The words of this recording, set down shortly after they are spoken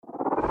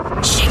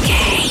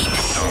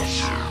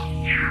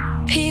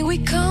we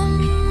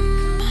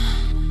come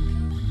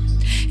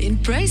in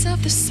praise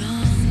of the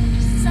sun.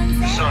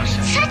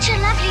 Such a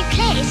lovely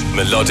place.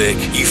 Melodic,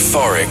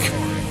 euphoric,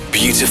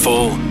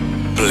 beautiful,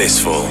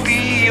 blissful.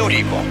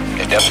 Beautiful.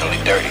 It's definitely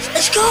dirty.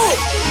 Let's go.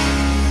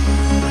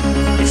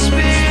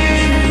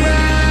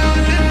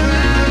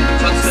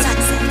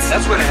 Sunsets.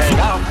 That's where to hang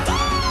out.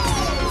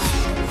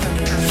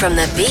 From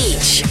the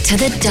beach to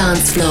the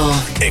dance floor.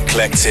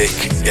 Eclectic,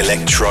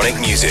 electronic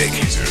music.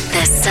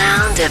 The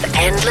sound of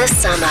endless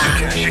summer.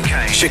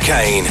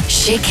 Chicane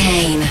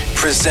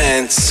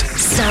presents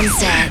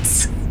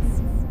Sunsets.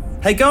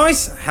 Hey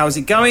guys, how's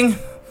it going?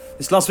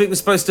 This last week was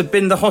supposed to have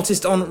been the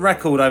hottest on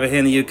record over here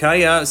in the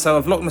UK, so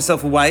I've locked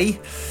myself away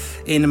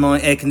in my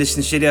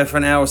air-conditioned studio for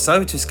an hour or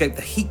so to escape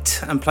the heat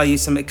and play you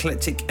some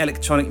eclectic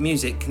electronic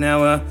music.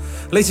 Now,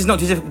 at least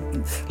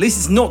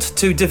it's not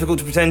too difficult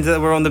to pretend that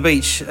we're on the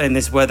beach in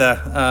this weather.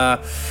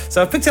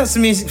 So I've picked out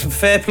some music from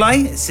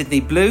Fehrplay,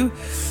 Sydney Blue,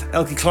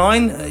 Eelke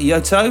Klein,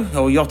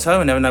 Yotto,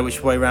 I never know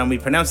which way around we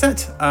pronounce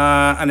that,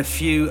 and a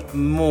few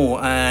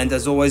more. And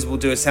as always, we'll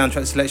do a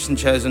soundtrack selection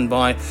chosen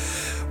by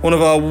one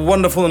of our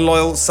wonderful and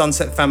loyal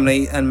Sunset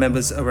family and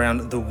members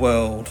around the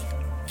world.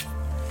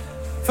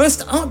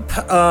 First up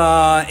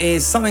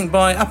is something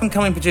by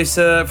up-and-coming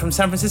producer from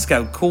San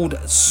Francisco called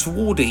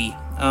Swardy.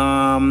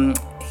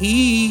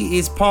 He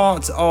is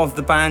part of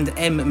the band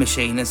M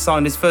Machine and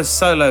signed his first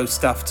solo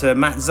stuff to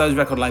Matt Zoe's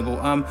record label.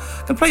 I'm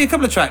going to play you a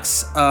couple of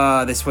tracks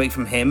this week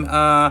from him.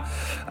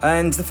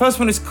 And the first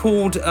one is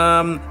called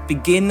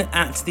Begin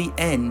at the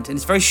End. And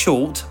it's very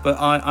short, but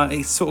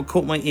it sort of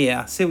caught my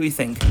ear. See what you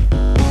think.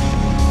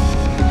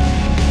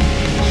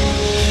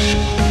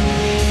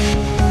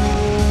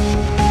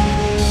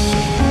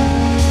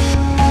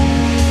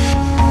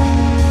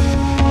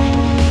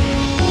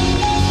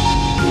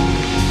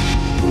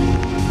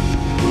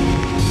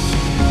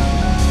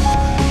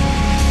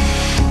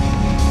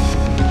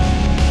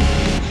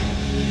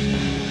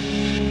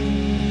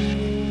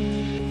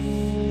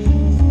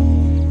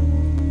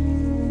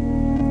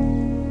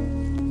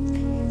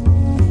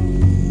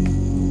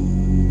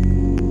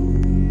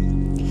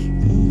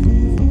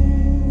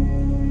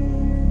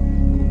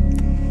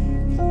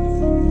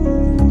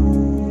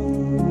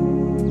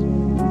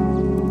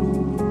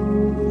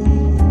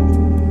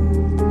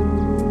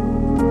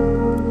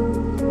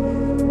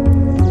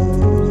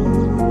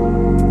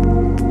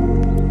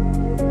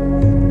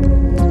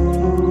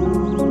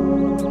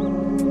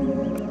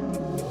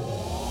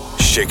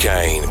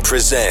 Chicane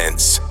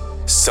presents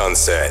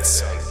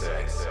Sunsets.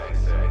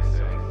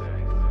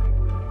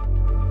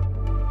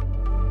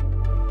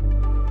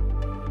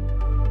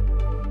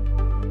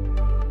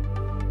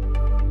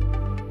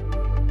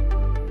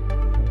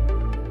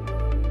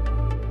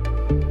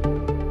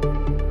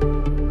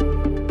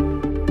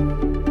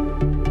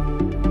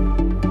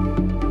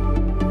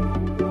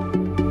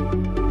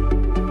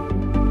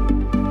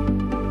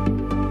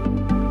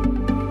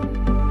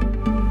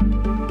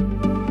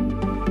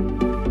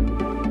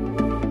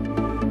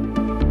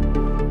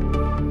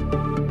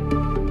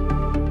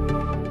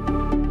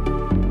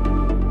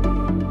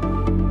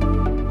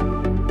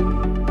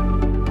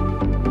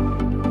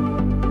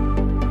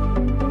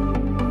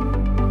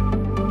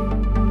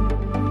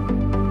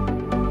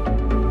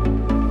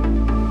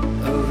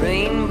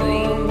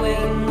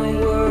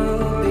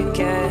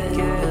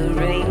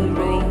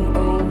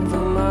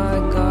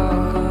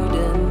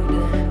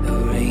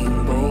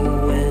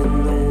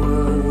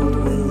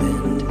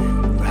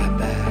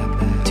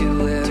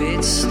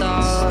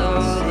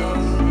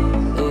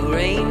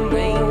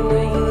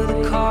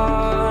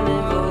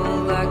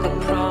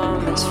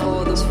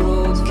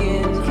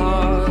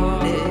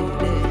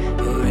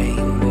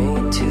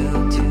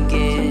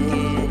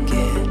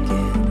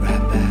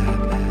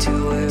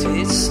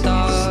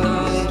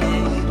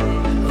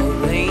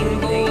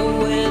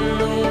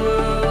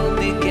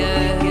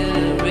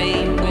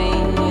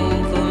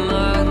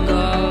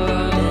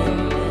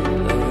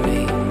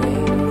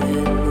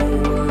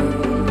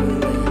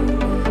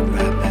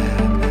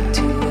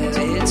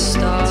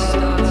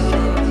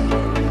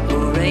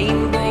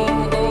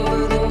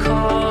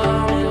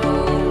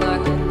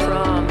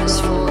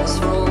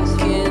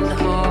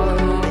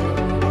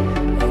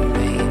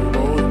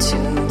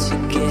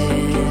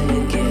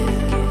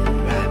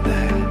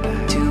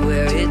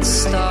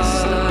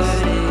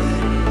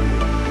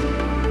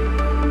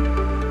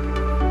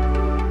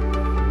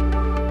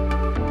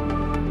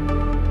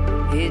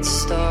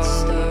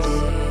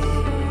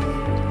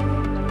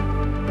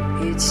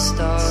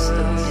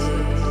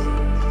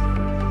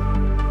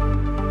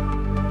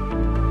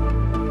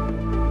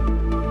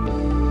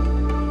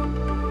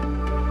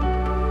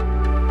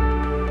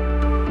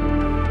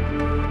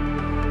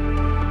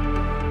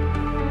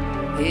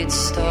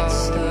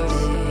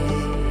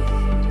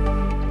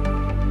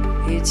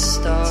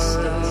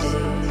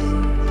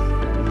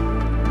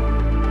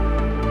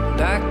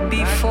 Back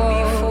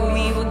before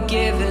we were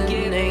given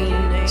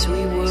names,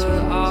 we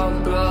were all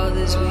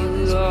brothers, we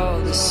were all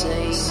the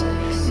same.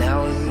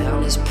 Now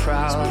everyone is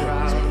proud,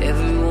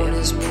 everyone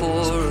is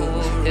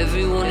poorer,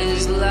 everyone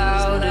is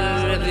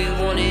louder,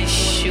 everyone is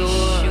sure.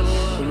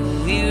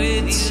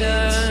 we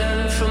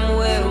return from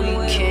where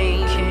we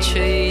came,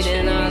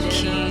 trading our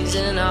keys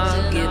and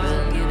our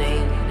given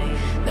name.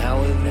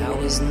 Now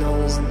everyone is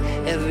known,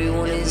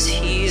 everyone is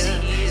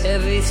here,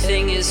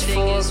 everything is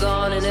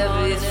foregone and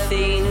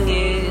everything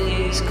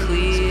is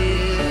clear.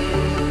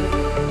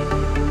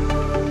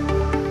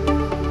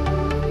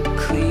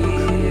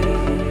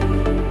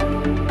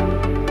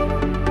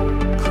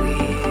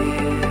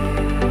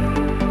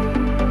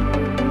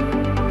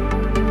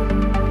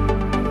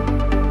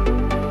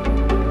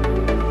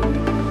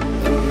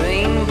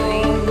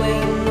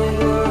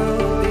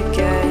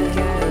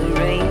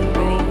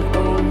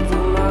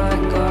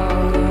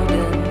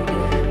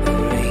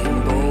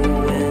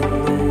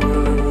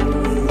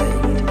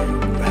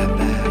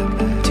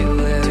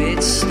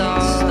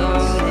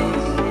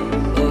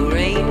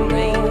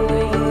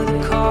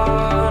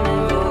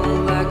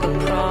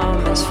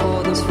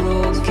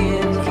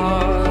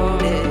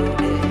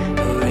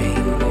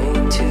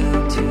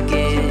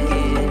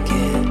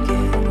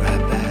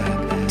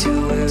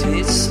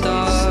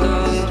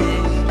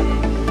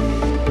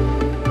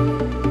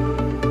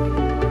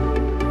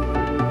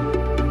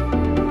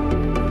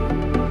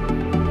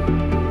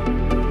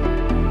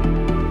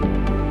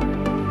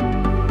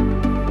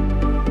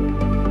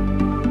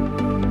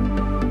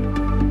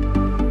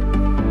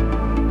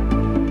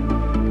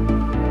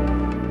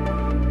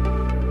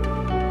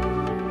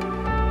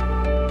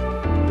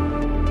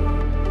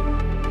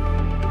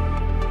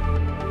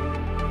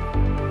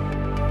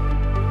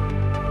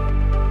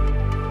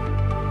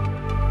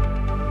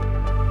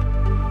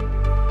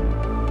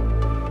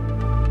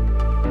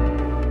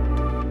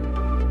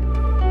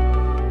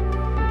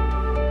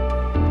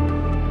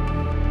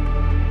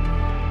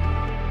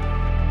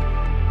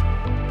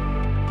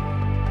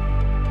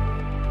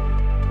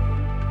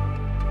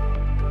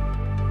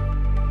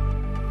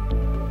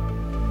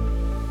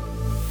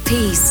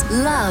 Peace,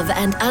 love,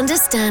 and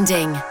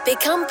understanding.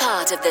 Become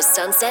part of the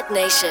Sunset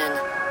Nation.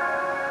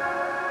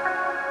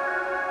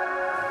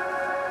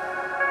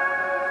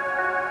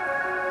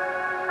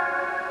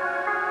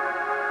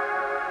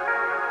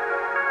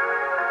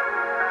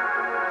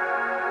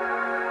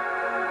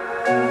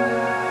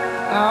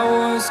 I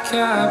was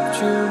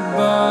captured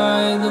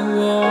by the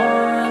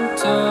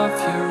warmth of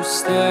your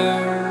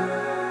stare.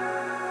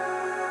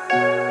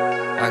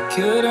 I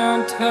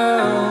couldn't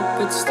help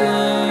but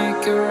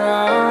stick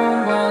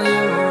around while you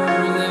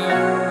were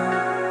there.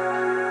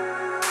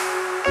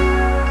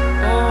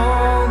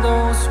 All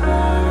those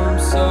warm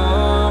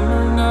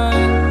summer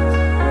nights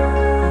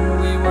when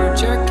we were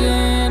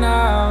checking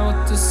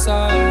out the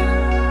sights,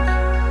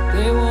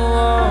 they will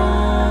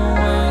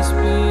always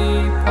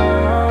be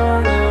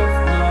part of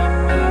my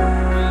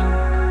memory.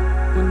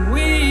 When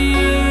we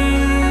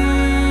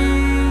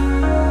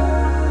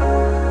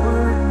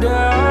were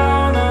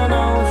down on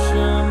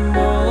Ocean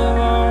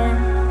Boulevard,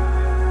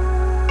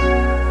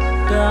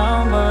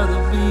 down by the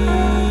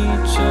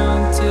beach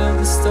until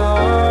the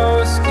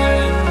stars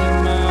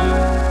came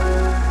out.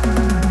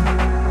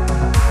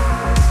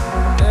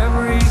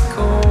 Every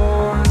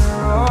corner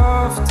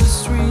of the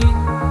street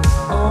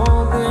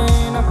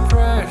holding a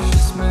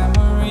precious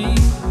memory,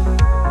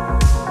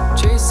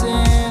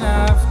 chasing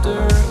after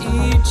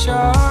each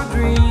our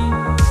dream,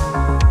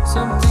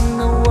 something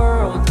the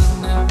world had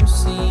never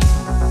seen.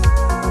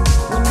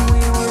 When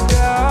we were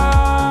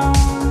down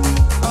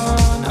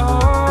on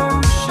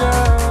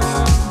Ocean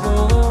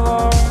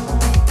Boulevard,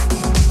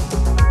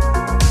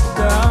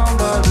 down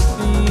by the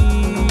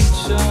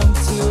beach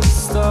until the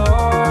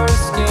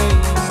stars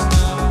came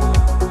out.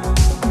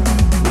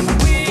 When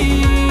we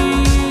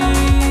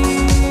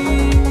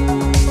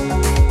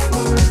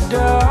were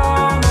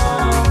down on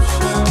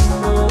Ocean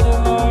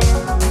Boulevard,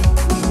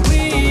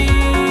 we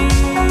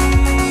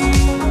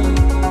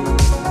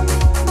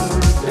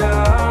were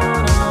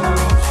down on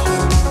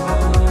Ocean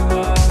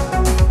Boulevard.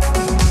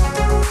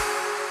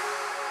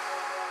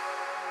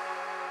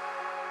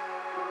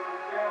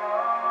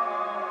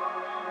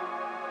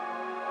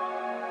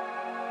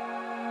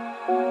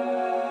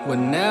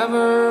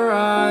 Whenever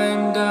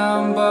I'm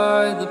down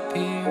by the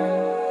pier,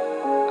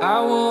 I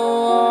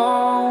will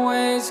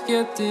always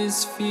get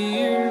this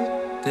fear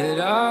that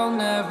I'll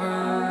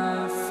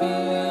never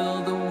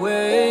feel the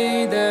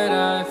way that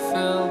I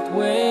felt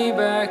way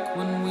back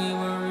when we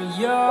were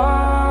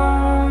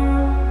young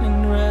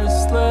and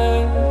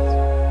restless,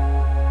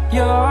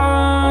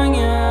 young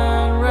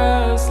and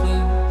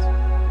restless,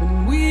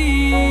 when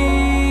we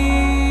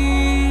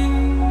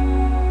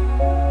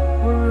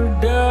were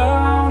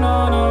down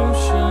on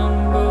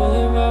Ocean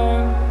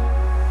Boulevard,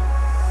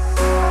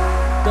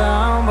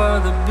 down by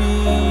the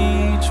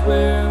beach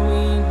where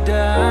we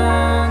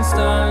danced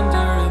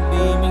under the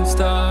beaming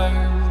stars.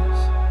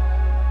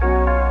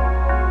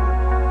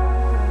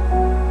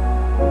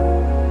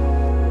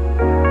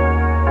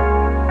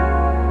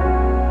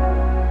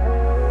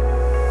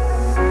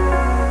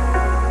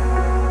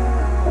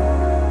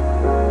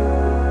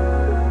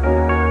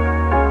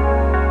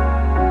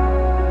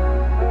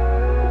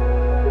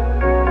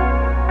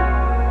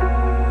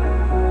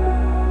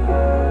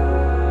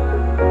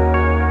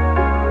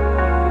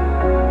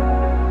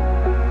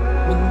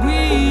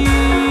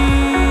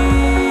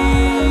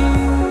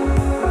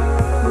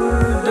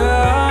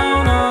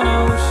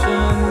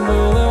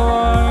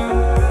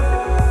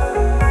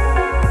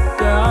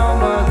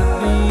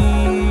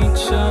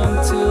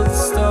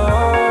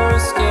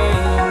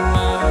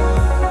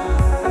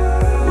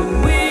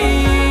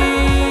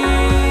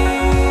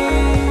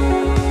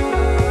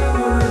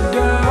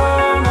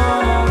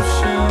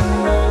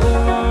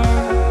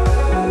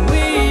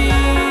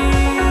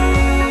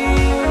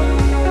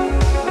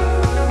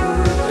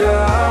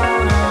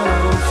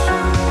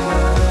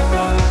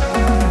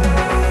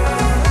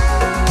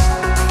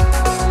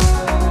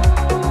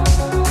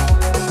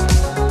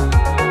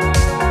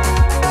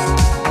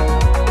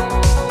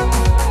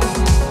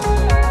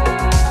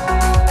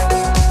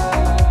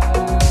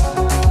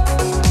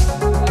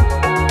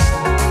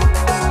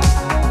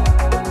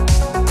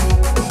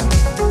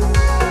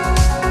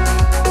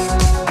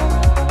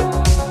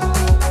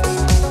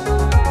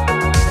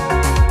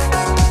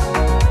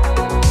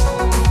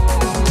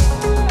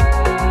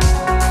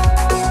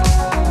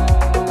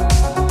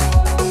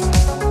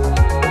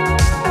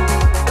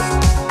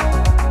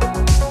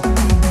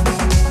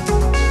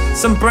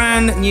 Some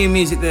brand new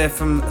music there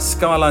from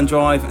Skyline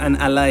Drive and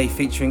Allay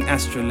featuring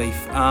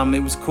Astroleaf.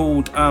 It was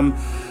called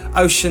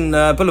Ocean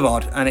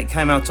Boulevard, and it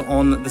came out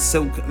on the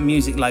Silk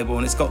Music label,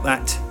 and it's got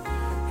that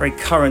very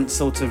current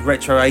sort of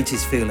retro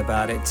 80s feel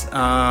about it.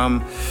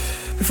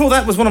 Before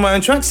that was one of my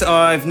own tracks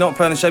I've not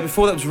played on the show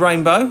before. That was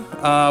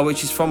Rainbow,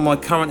 which is from my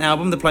current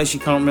album, The Place You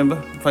Can't Remember,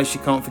 The Place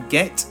You Can't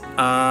Forget.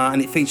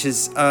 And it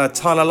features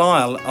Tyler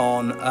Lyle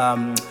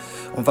on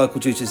vocal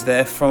duties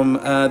there from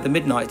The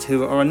Midnight,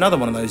 who are another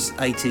one of those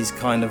 80s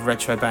kind of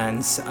retro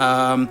bands.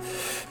 So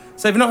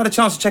if you've not had a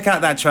chance to check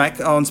out that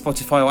track on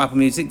Spotify or Apple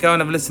Music, go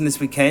and have a listen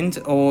this weekend,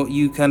 or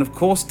you can, of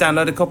course,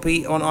 download a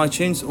copy on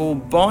iTunes or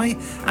buy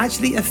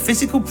actually a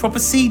physical proper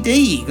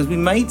CD, because we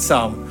made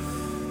some.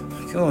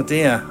 Oh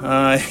dear,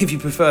 if you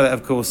prefer that,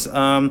 of course.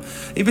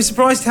 You'd be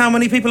surprised how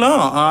many people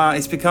are.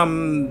 It's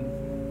become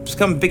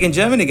big in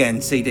Germany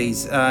again,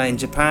 CDs, in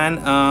Japan.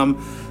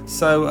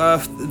 So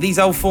these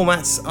old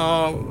formats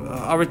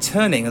are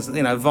returning, as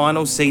you know,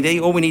 vinyl, CD.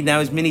 All we need now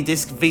is mini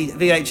disc,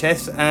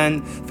 VHS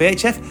and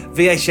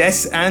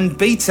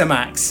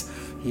Betamax.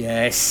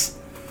 Yes.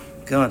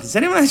 God, did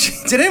anyone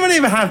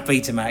ever have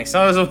Betamax?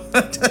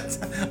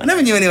 I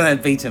never knew anyone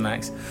had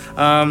Betamax.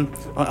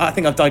 I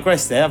think I've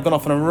digressed there. I've gone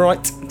off on a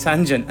right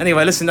tangent.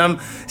 Anyway, listen.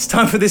 It's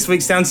time for this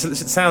week's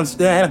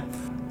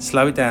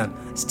slow it down.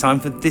 It's time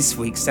for this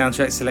week's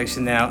soundtrack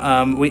selection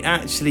now. We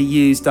actually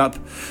used up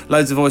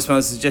loads of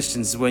voicemail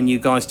suggestions when you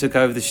guys took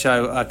over the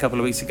show a couple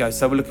of weeks ago.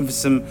 So we're looking for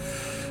some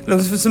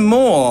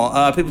more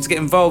people to get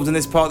involved in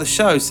this part of the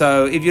show.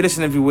 So if you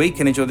listen every week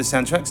and enjoy the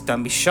soundtracks,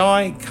 don't be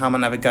shy. Come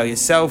and have a go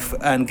yourself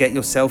and get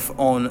yourself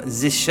on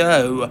this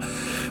show.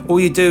 All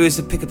you do is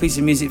to pick a piece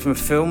of music from a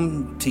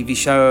film, TV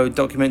show,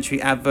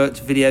 documentary, advert,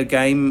 video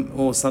game,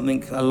 or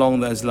something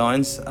along those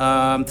lines.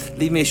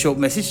 Leave me a short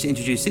message to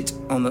introduce it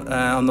on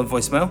the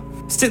voicemail.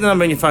 Stick the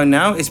number in your phone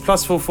now. It's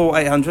 +44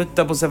 800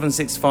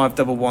 776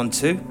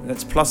 5112.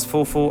 That's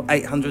 +44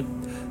 800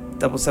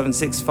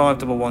 776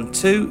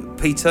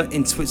 5112. Peter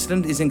in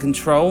Switzerland is in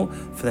control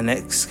for the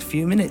next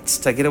few minutes.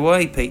 Take it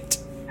away, Pete.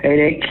 Hey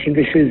Nick,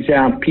 this is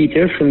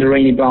Peter from the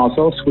rainy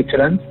Basel,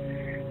 Switzerland.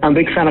 I'm a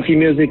big fan of your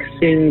music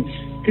since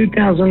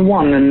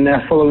 2001 and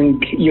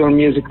following your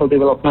musical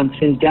development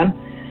since then.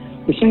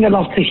 The thing I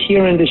love to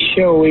hear in the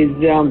show is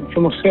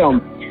from a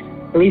film.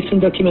 A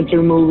recent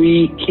documentary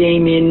movie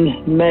came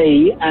in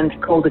May and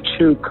called The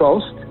True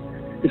Cost.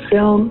 The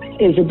film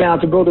is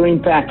about the broader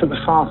impact of the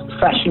fast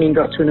fashion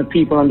industry on the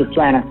people on the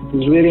planet.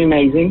 It's really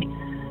amazing.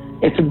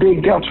 It's a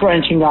big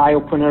gut-wrenching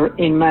eye-opener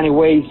in many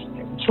ways.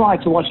 Try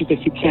to watch it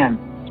if you can.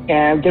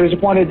 There is a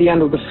point at the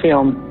end of the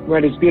film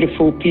where this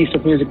beautiful piece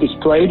of music is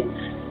played.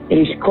 It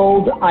is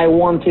called I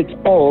Want It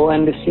All,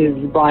 and this is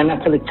by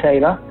Natalie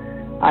Taylor.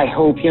 I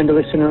hope you and the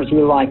listeners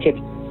will like it.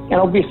 And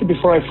obviously,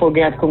 before I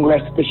forget,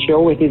 congrats to the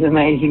show. It is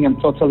amazing. I'm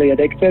totally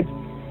addicted.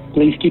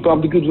 Please keep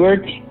up the good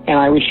work, and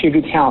I wish you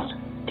good health.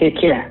 Take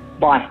care.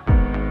 Bye.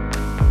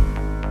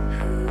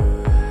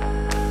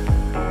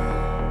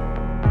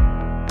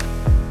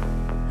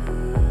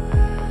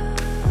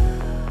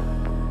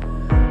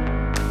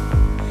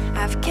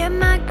 I've kept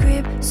my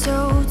grip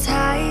so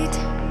tight.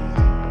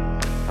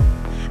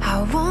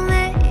 I won't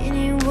let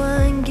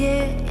anyone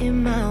get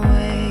in my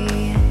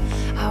way.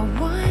 I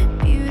want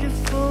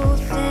beautiful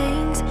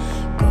things,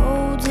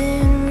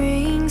 golden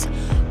rings,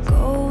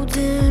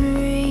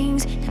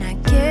 and I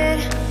get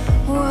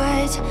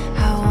what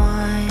I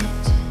want.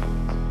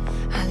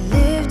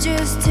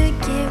 Just to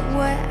get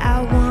what I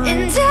want.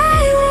 And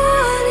I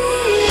want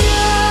it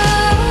all.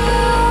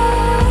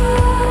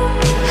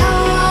 I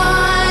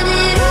want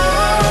it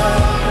all.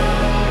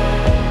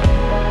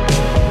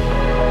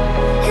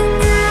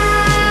 And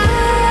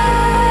I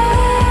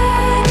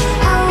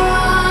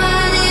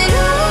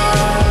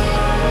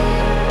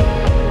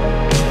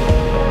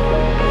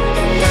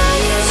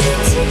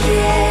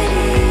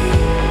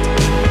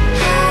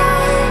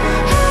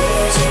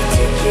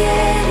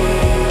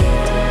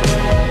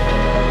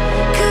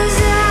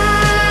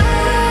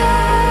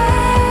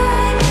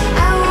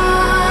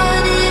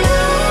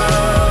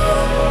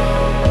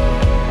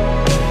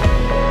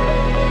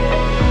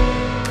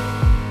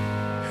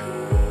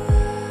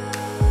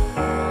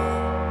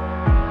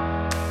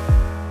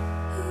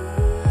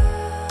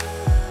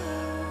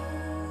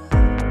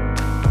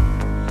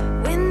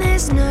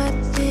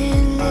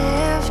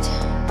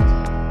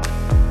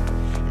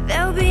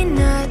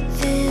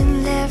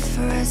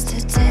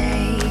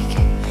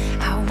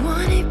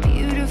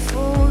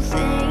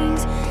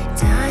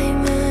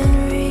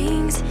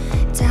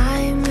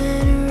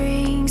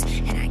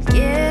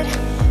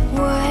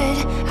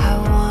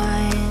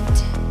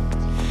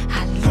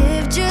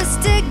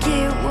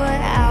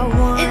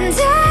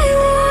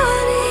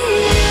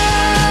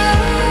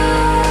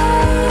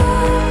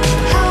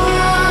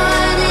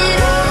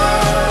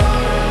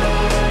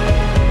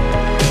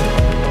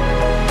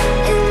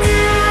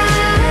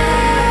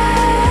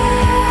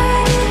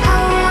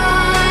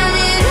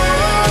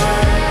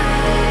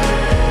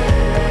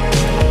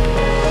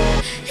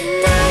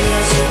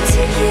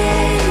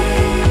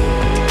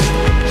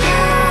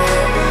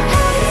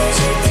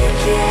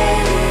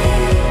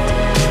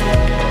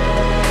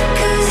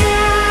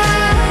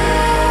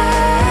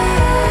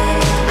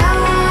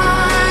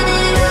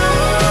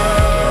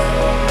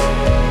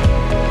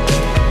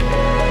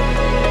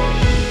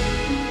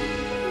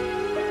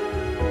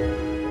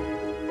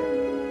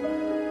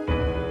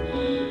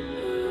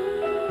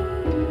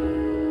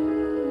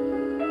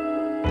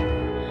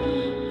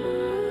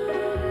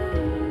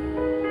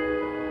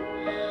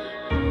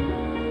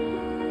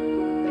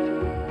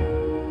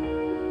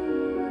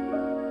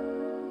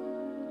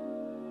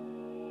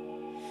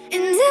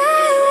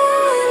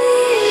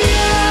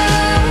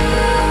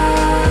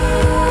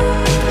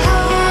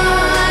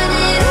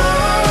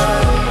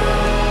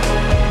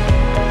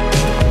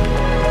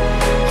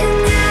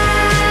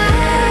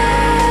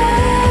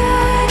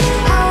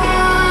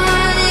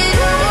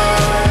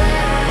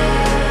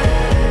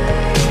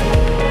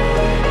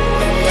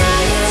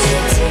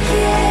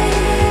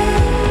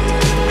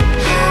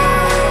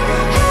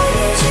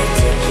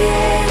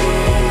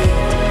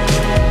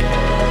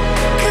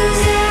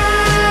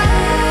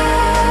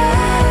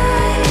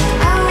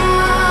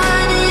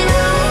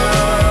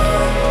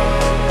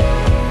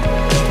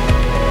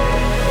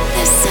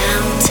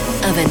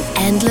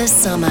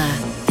endless summer.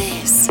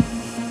 This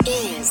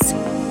is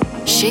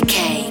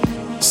Chicane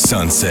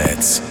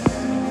Sunsets.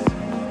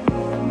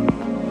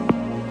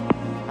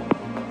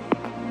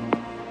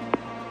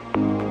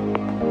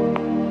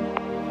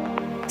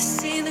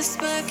 See the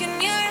spark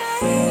in your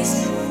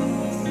eyes.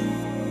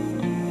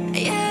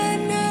 Yeah, I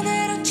know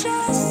that I'll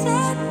just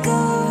let go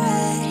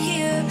right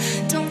here.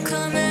 Don't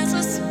come as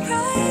a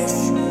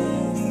surprise.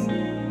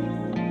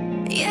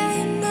 Yeah,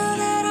 you know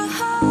that I'll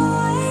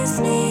always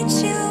need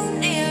you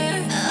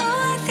near.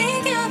 Oh, I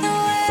think you're the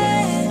way.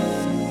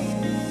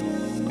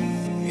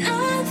 Now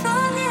I'm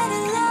falling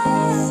in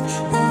love,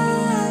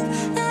 love,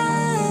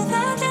 love.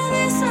 After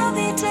this I'll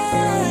be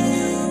done.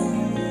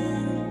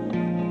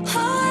 Oh,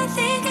 I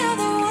think you're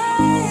the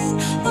way.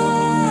 Oh,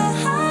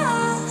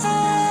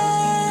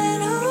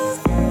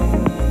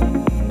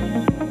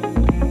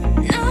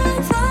 now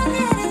I'm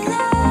falling in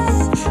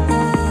love,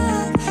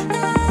 love,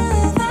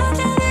 love.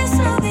 After this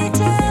I'll be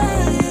done.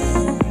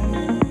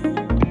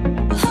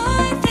 Oh,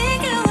 I think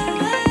you're the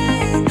way,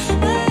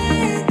 way,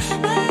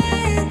 way,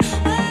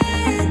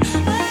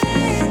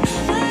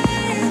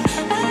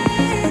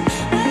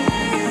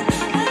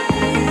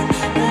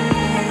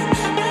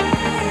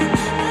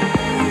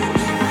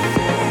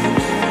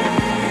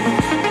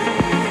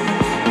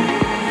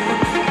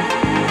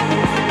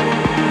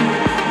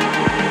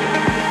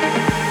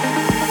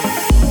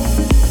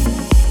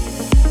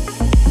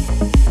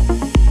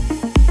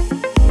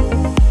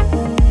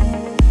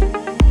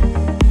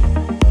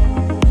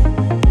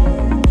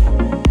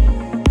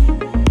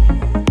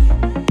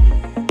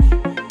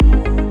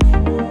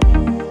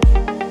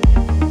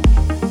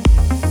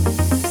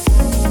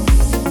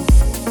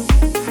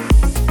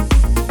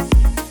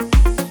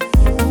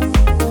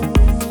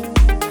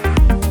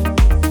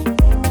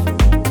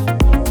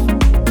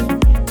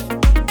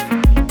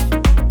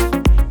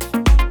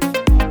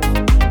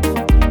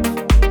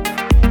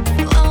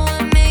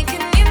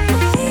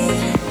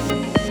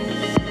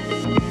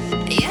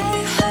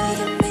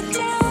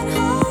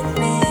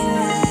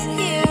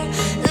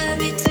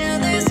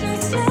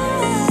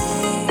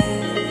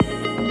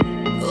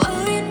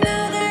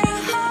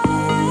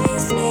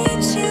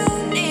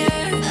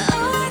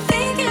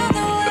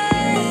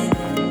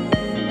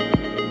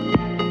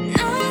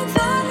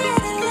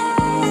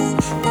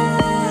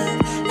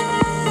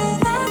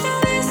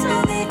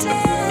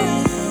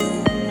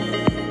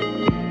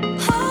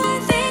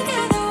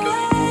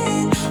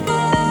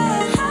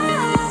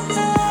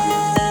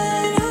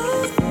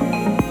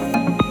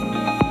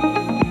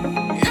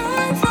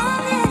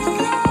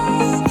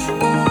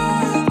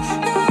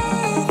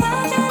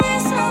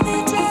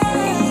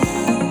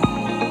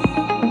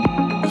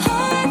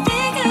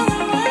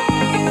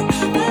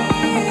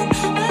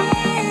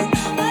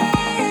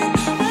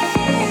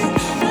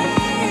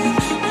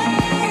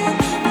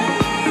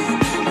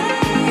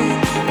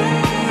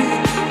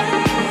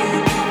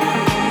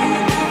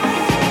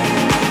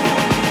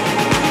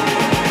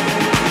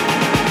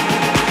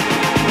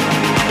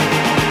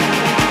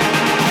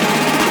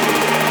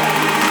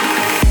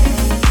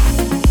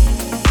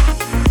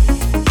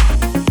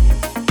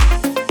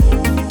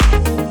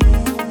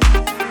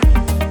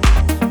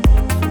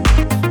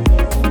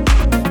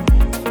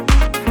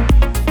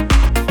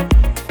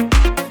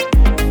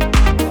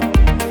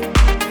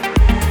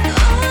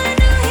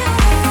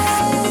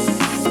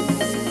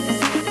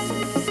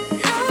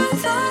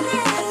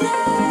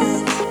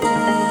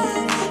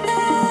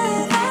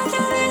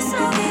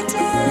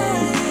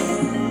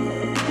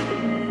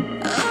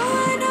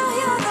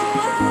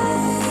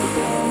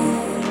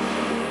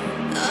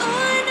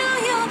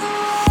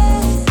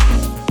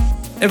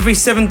 Every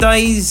 7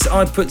 days,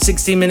 I put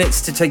 60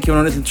 minutes to take you on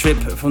a little trip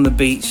from the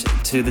beach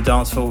to the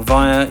dance floor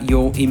via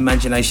your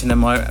imagination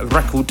and my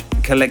record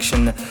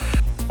collection.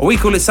 We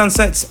call it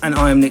Sunsets, and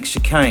I am Nick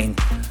Chicane.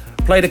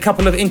 Played a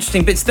couple of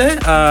interesting bits there.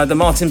 The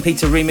Martin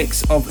Peter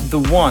remix of The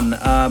One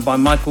by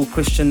Michael,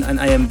 Christian and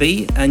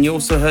AMB. And you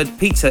also heard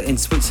Peter in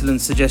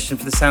Switzerland's suggestion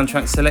for the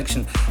soundtrack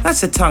selection.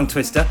 That's a tongue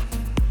twister.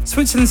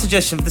 Switzerland's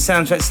suggestion for the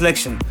soundtrack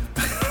selection.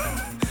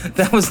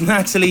 That was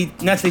Natalie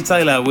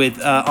Taylor with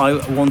I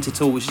Want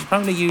It All, which is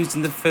apparently used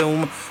in the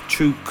film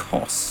True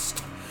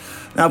Cost.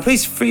 Now,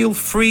 please feel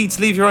free to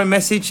leave your own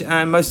message,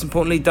 and most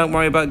importantly, don't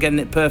worry about getting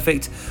it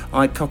perfect.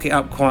 I cock it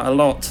up quite a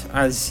lot,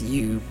 as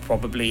you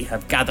probably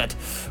have gathered.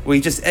 We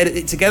just edit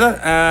it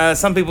together.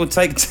 Some people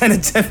take 10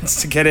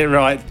 attempts to get it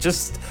right,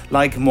 just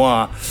like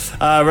moi.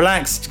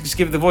 Relax, just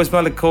give the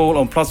voicemail a call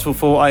on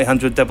 +44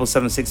 800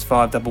 776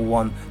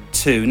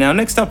 112. Now,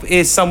 next up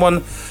is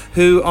someone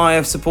who I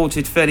have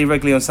supported fairly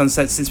regularly on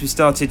Sunset since we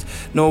started.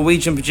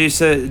 Norwegian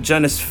producer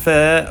Jonas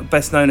Fair,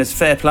 best known as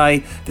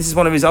Fehrplay. This is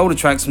one of his older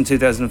tracks from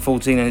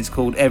 2014, and it's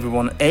called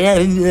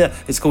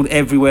It's called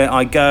Everywhere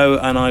I Go,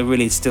 and I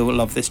really still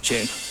love this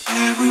tune.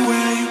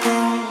 Everywhere you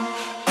go,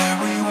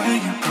 everywhere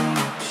you go.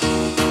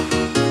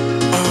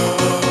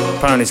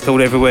 Apparently it's called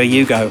Everywhere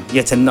You Go.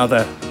 Yet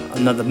another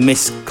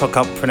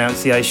mis-cock-up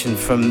pronunciation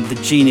from the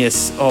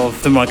genius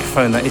of the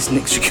microphone that is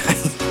Nick Chicane.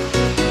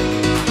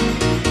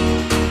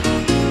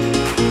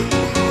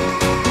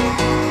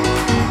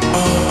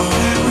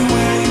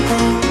 Everywhere you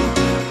go.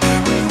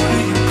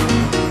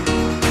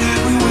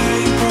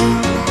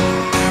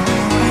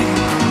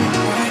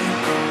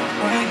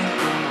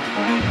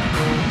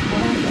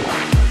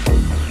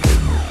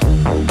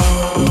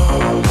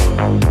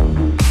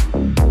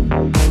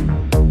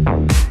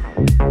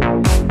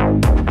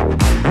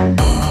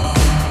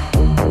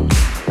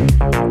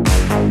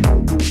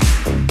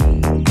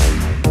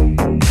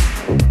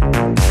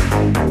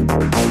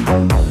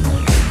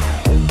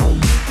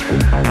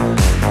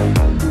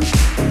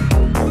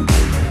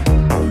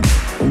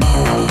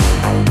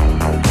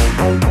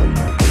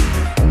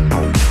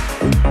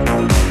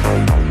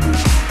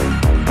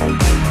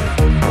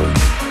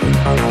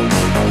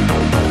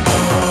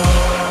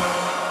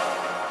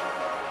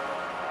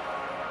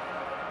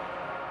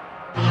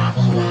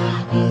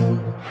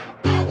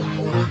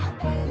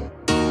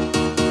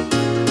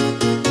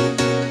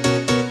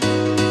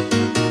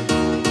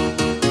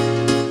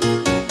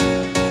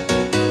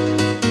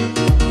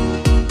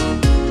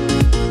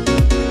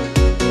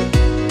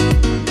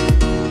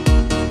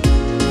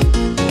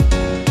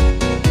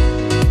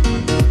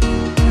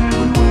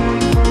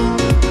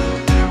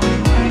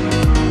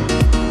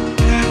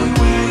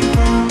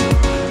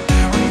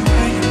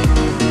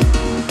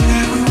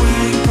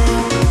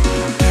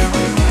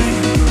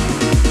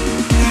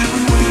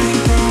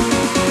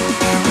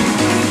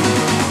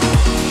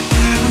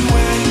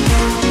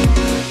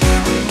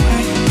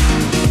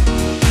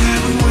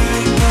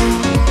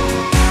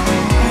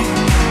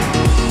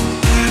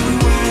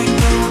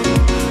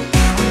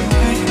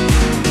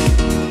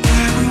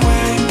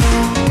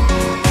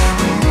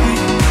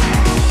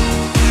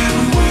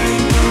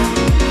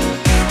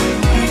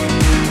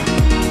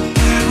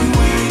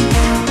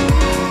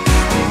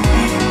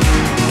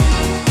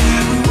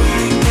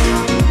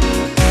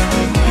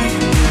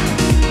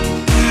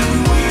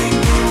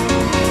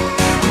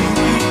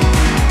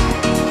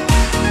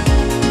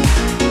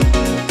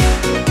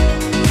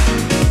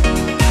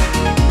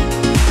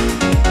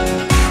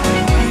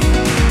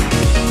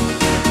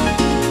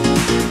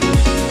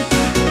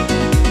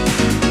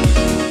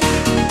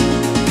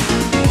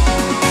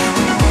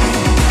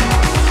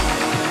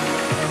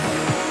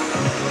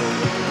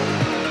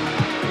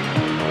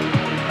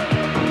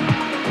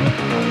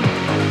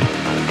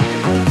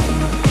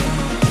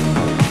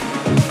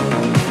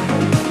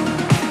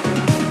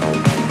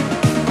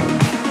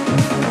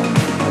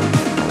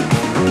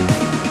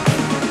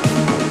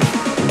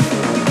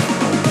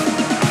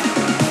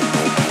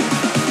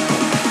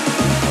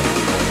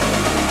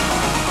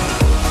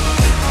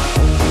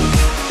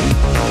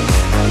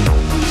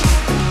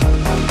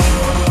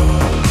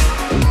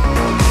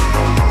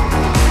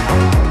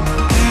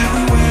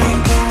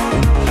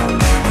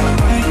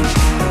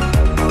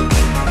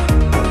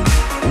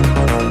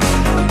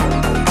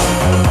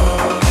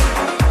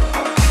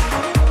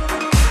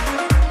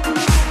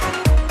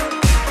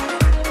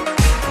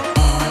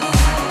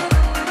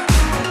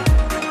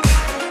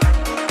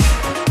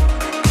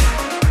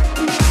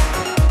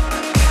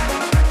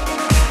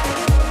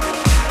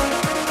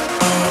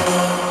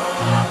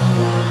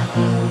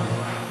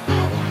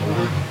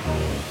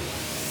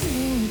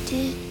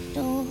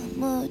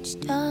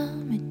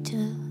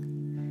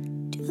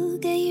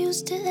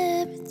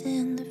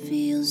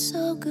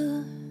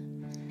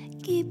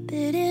 Keep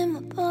it in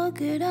my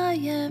pocket, I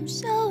am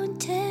so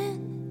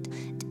intent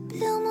to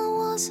build my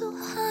wall so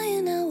high,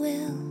 and I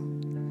will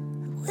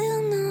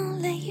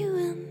not let you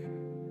in.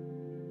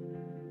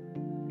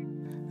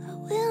 I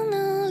will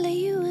not let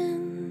you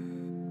in.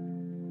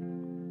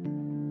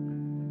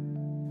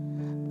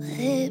 My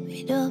head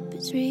beat up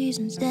its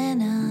reasons,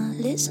 then I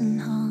listen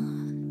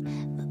hard.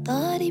 My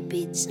body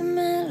beats a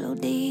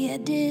melody I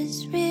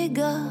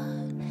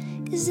disregard.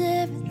 'Cause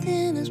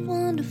everything is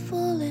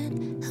wonderful,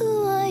 and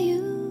who are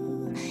you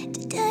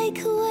to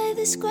take away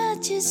the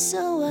scratches?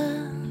 So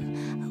I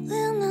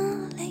will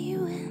not let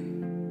you in.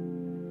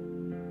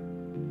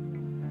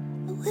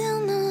 I will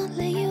not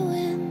let you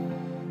in.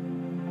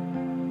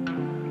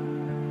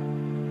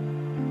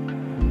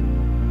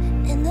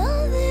 And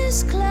all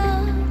this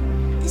cloud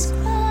is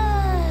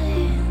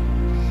crying,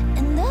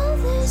 and all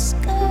this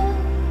girl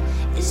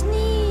is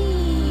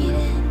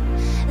needing,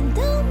 and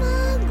all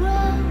my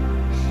ground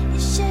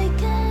is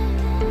shaking.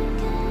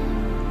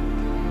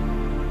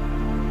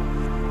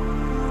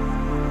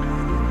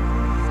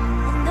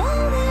 And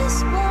all this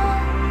war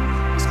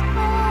is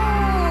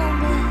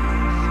crumbling,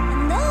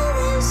 and all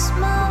this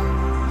smoke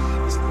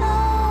is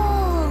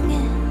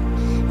longing,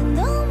 and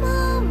all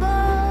my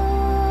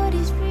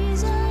body's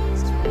freezing.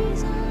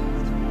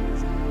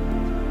 And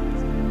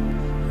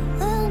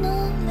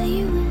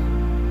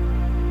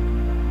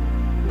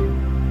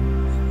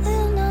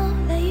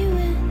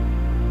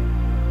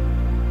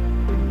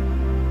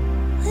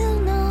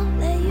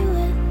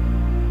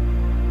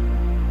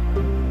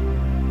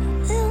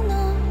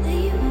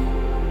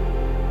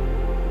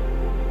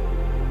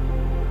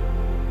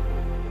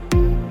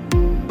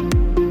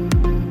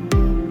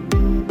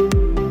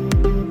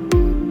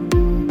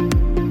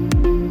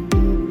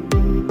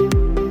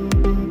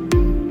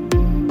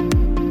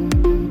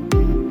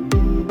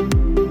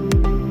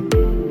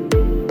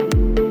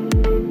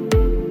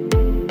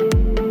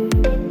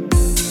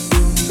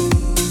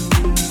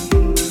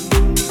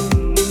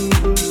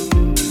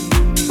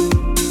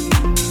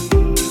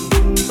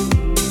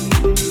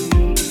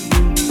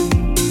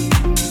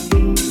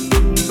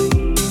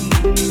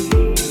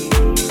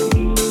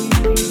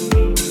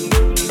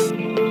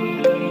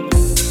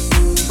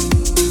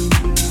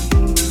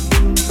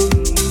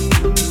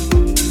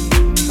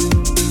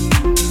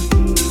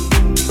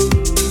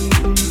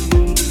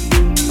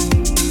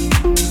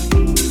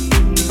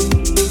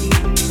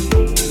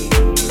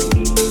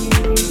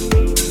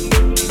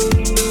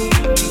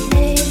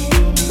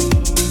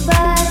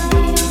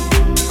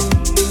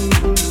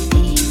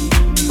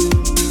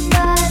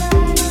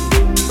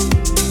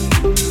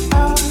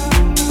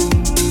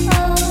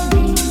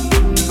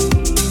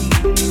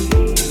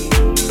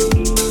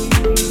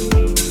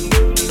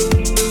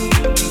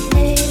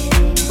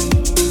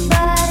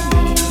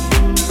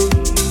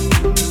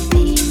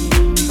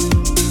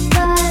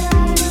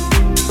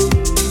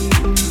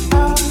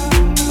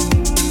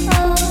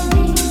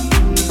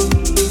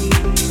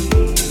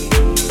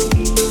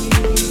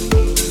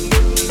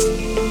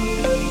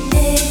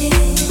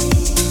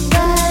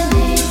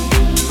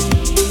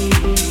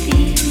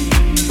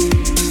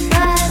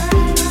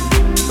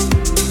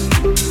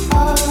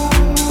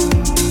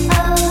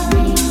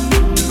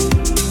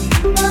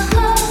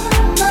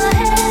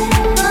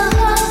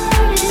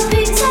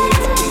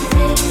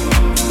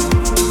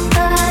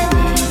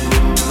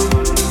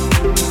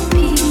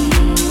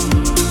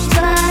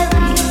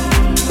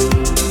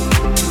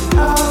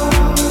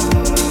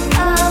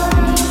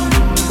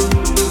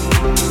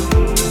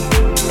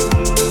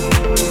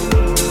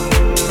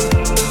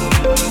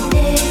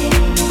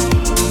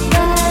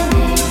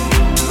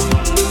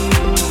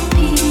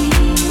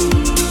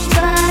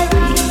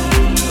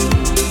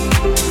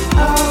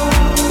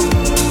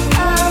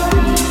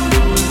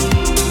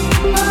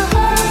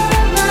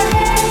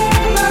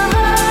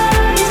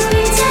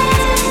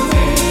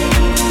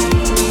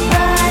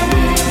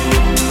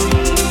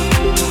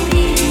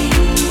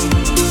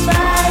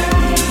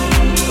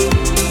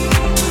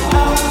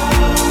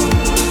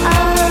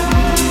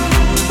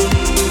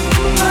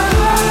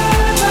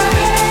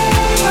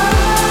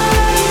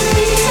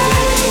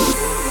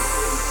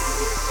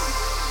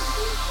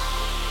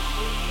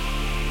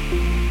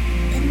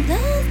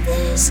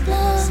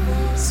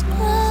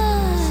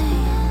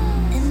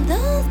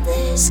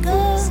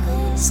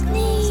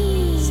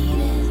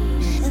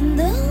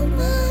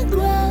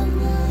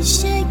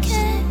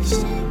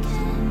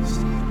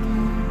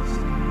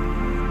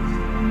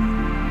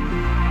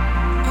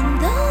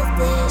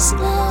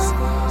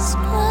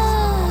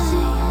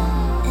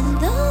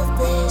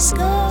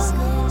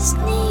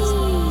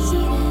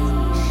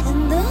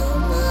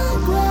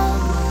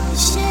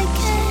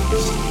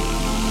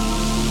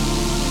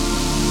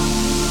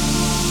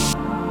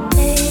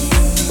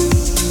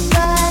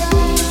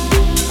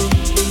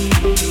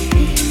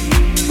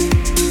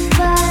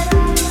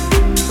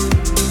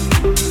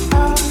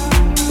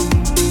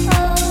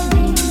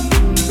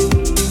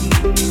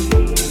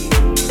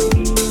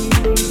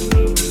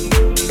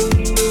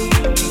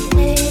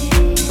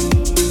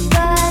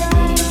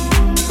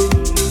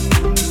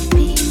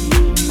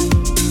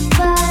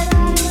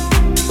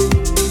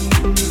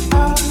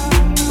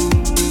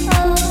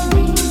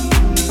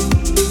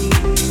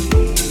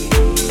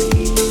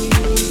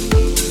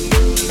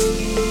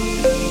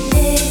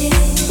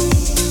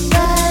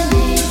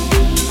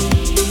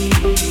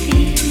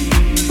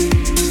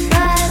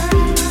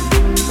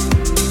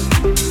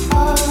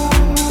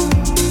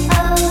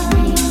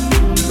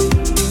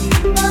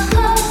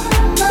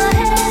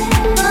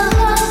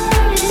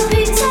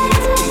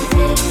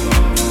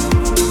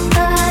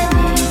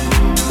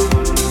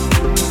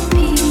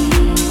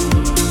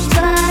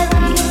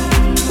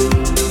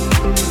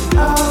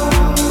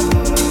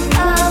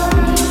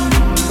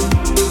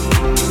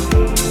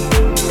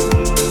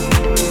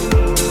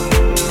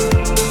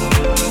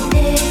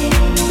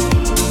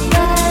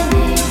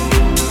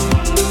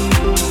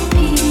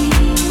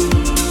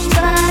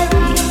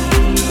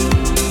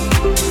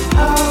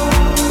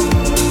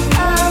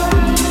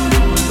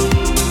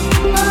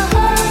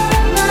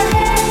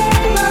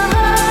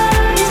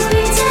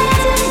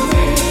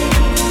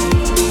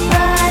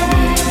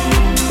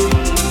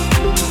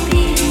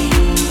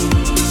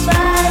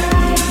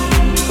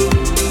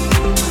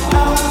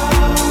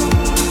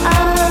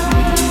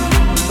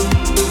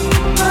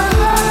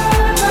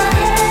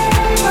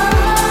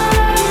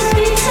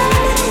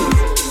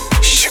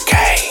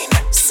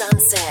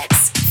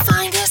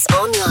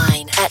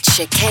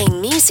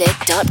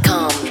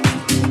chicanemusic.com.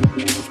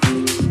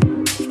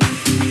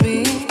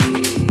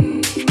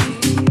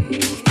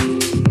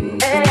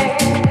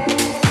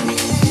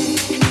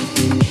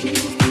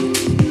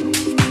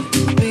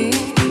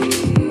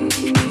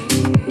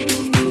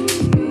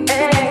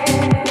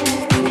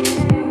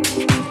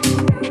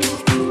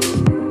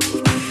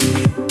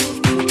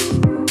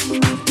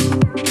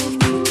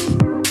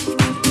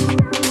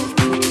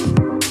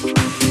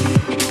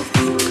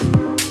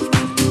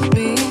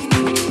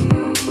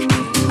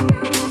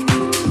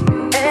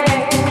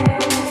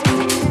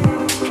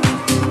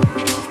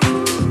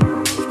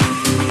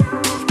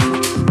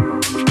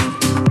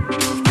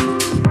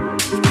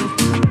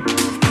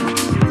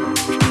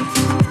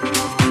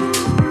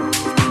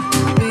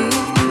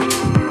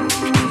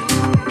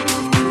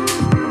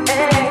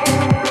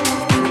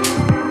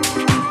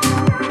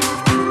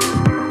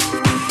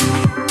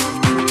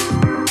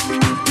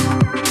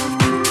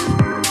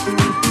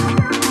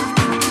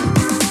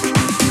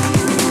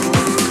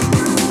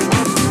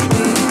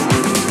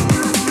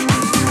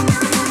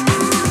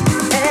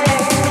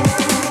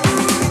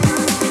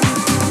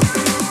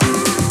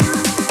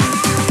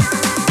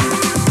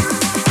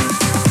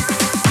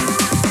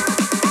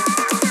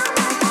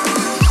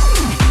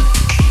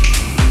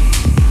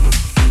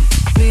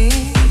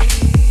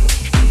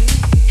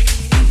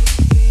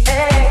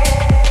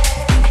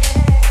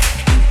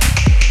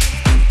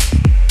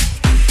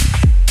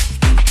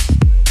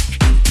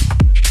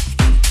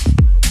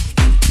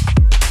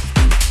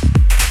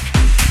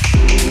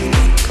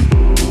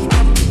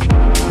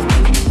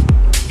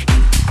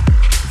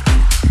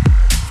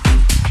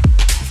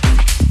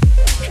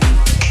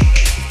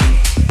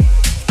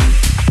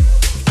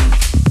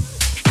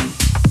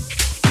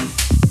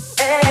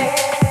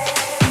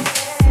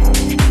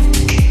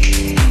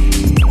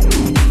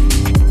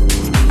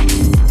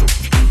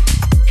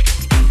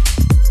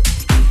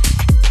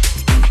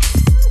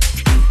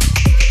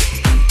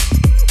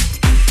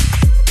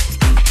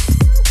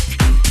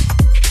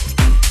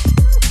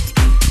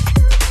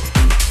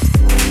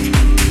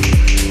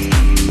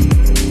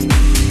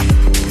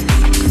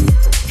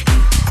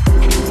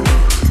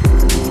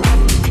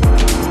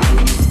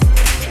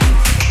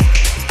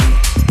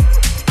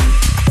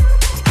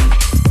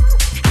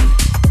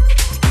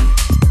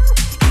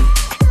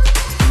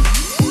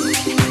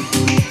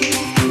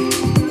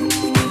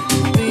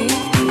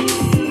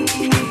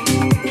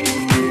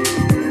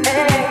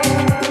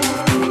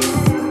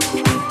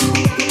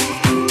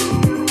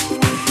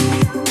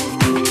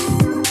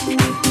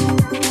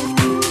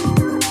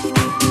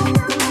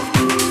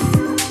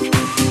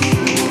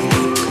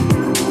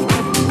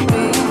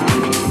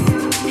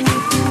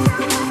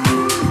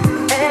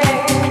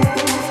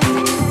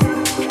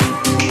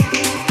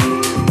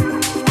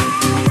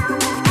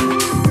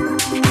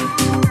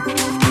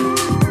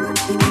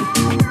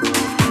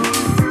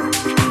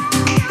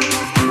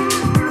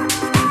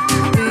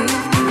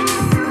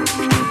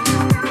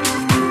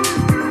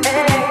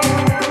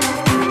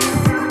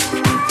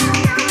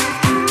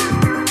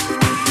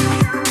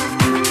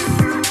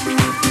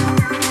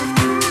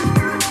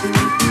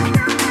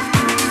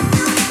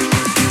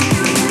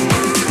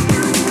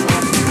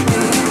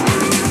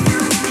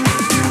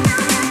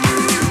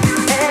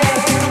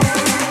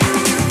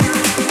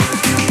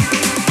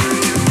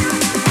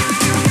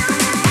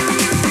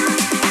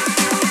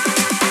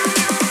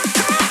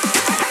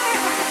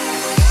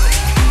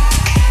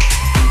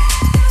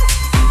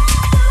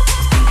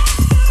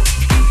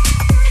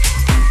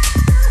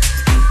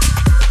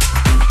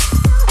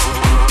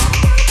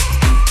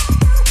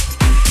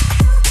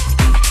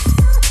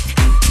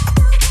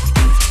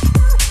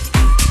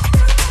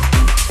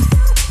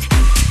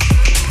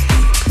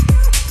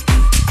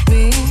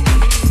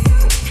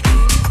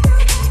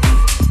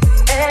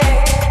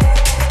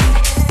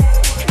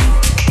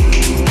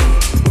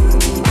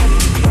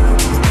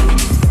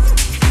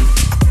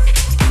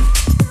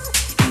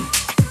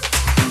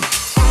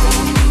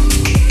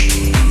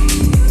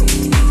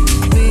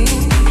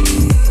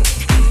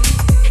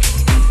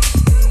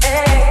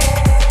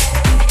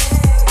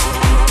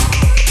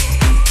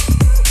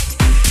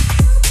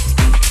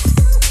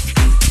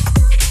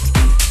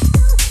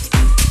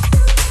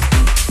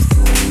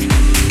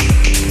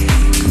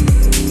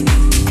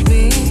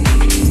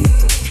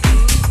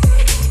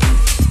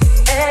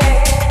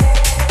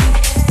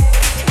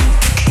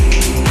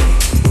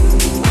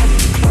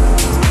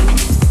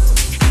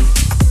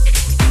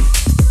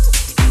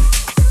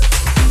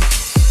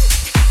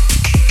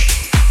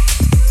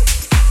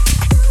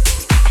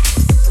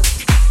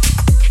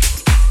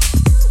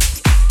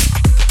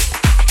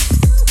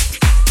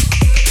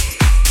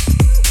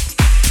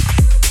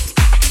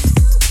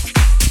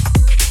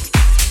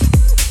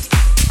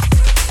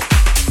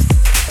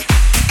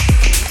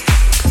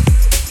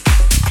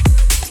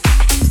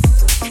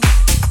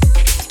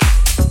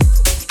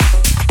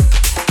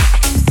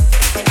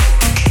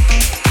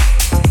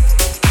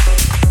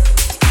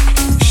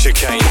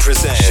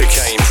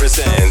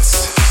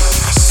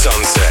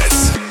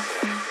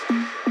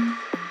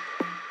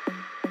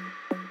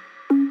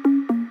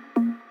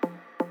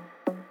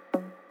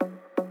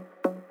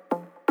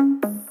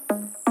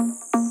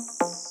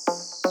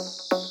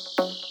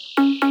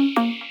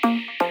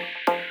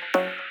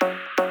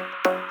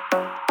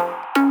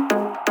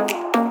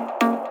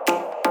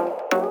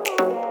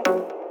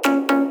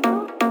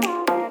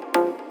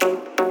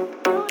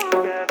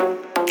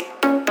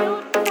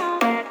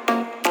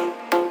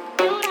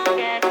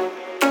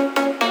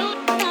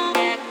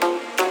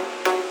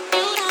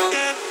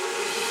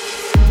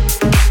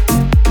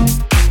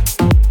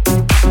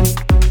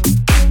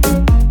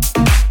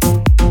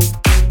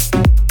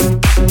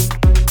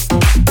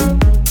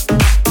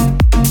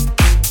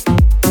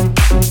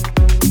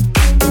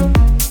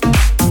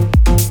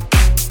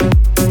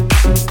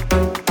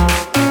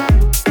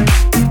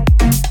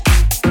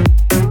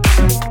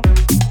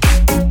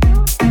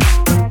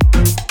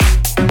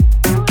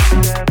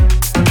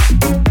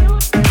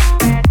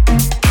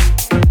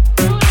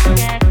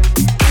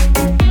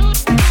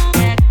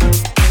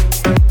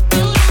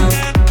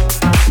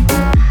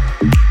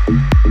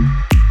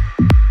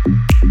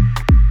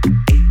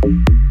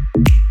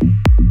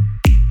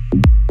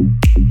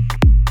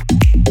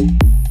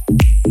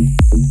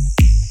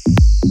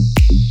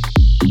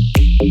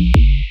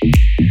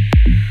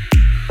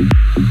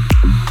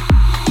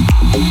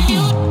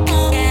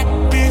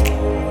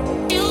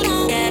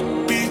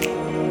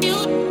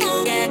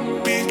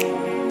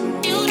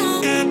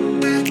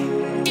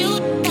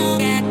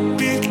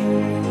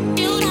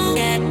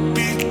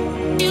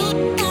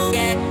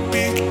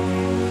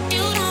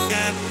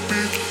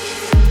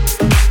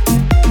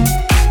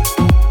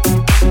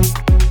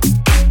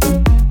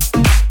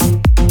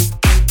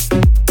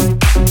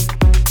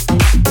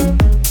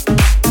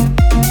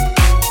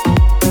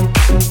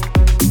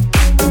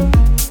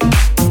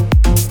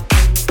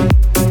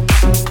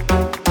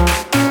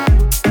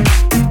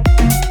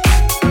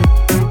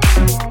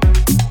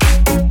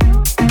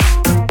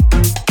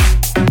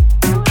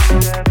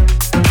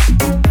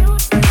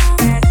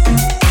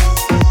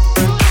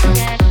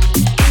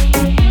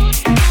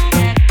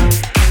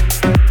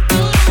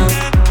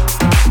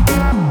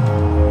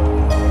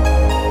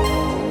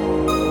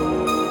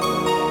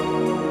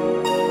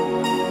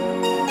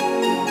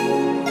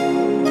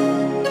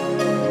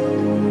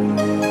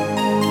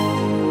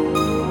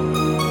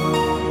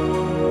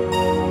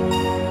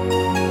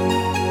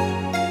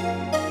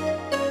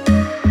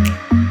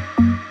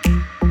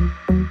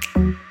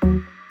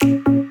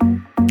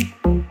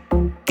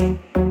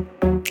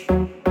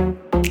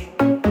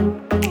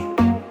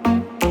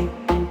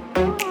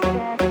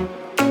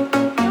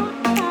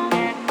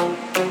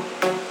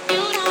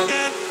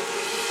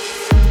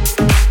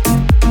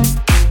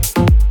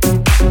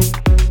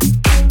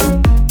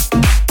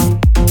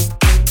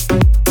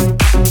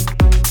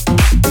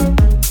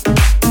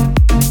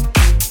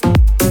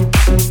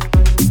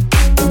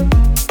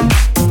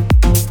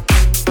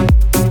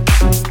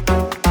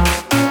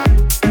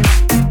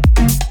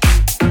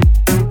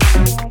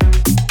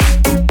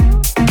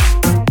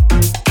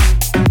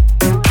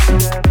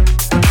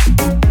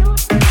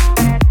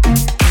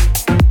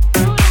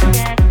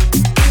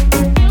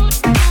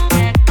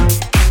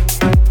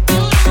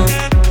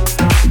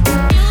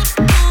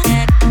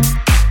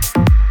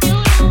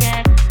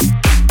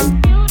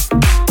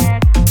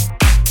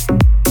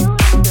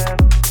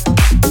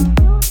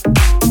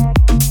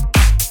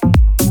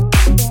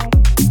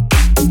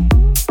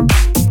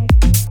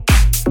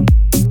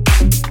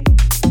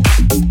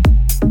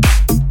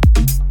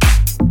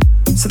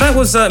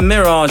 was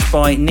Mirage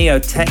by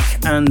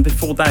Neoteq, and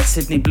before that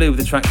Sydney Blue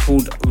with a track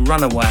called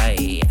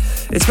Runaway.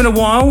 It's been a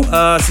while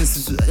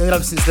since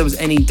there was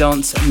any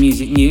dance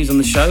music news on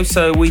the show,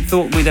 so we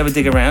thought we'd have a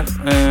dig around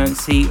and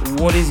see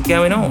what is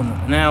going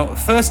on. Now,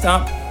 first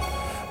up,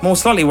 more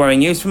slightly worrying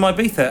news from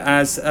Ibiza,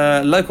 as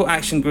a local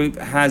action group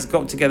has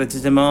got together to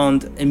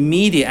demand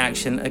immediate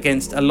action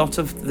against a lot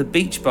of the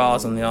beach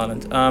bars on the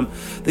island.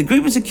 The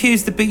group has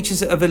accused the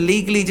beaches of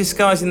illegally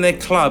disguising their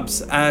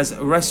clubs as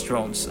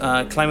restaurants,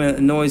 claiming that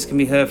the noise can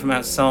be heard from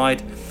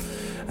outside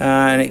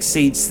and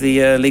exceeds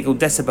the legal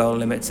decibel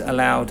limits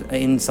allowed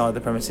inside the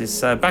premises.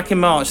 So back in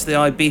March, the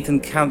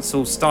Ibizan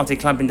Council started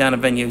clamping down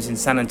on venues in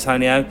San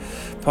Antonio,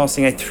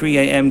 passing a 3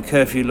 a.m.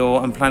 curfew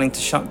law and planning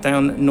to shut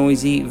down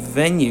noisy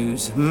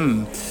venues.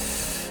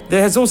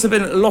 There has also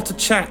been a lot of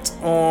chat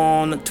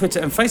on Twitter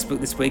and Facebook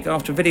this week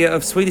after a video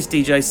of Swedish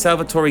DJ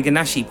Salvatore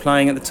Ganassi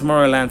playing at the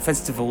Tomorrowland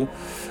Festival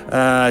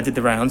did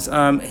the rounds.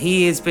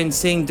 He has been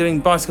seen doing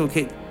bicycle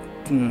kick...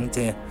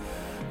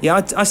 Yeah,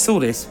 I saw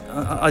this.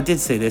 I did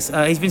see this.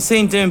 He's been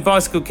seen doing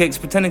bicycle kicks,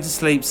 pretending to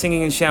sleep,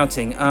 singing and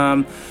shouting.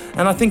 And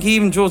I think he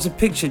even draws a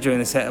picture during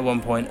the set at one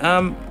point.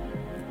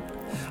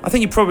 I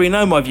think you probably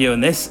know my view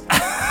on this.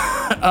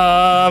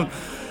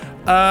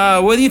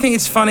 Whether you think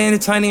it's funny,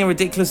 entertaining, or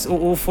ridiculous or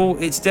awful,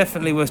 it's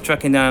definitely worth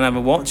tracking down and have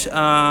a watch.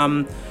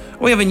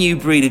 We have a new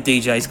breed of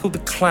DJ. It's called the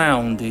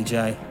Clown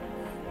DJ.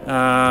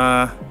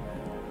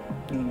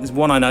 There's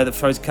one I know that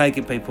throws cake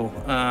at people.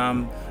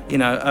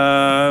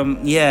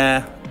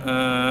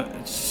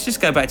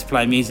 Just go back to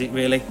playing music,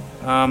 really.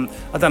 I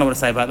don't know what to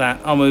say about that.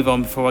 I'll move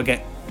on before I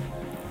get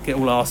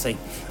all arsey.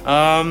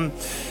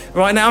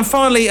 Right now, and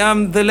finally,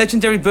 the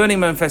legendary Burning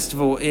Man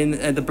Festival in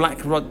the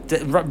Black Rock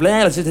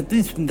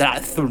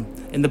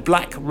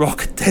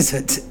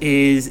Desert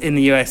is in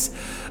the US.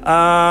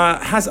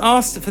 Has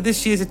asked for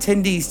this year's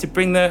attendees to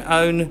bring their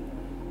own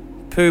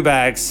poo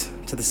bags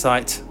to the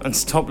site and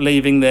stop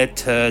leaving their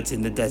turds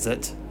in the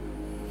desert.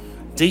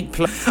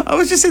 I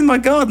was just in my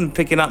garden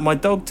picking up my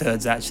dog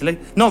turds, actually.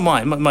 Not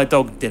mine. My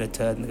dog did a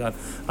turd in the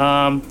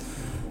garden.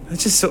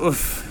 It's just sort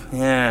of...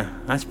 Yeah,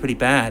 that's pretty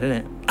bad, isn't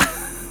it?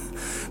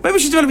 Maybe we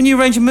should develop a new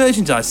range of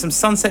merchandise. Some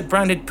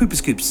Sunset-branded pooper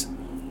scoops.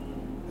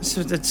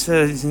 So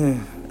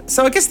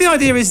I guess the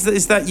idea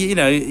is that you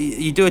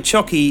do a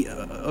chocky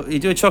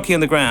on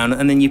the ground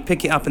and then you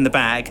pick it up in the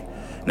bag.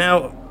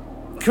 Now,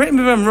 correct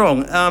me if I'm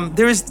wrong.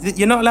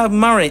 You're not allowed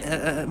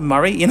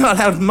You're not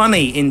allowed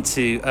money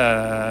into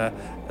a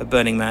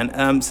Burning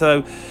Man.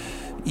 So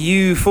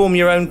you form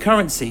your own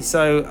currency.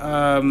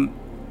 So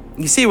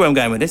you see where I'm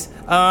going with this.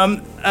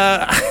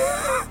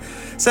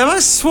 So if I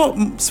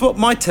swap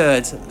my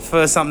turd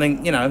for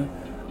something, no,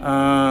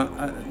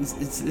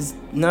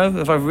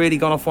 have I really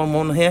gone off on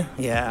one here?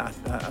 Yeah,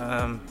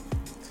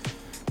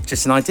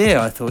 just an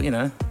idea. I thought,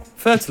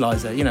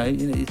 fertilizer.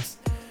 It's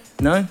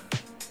no.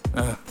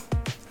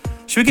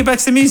 Should we get back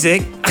to the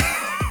music?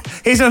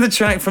 Here's another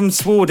track from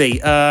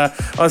Swardy.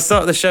 I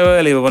started the show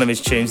earlier with one of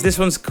his tunes. This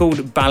one's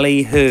called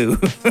Ballyhoo.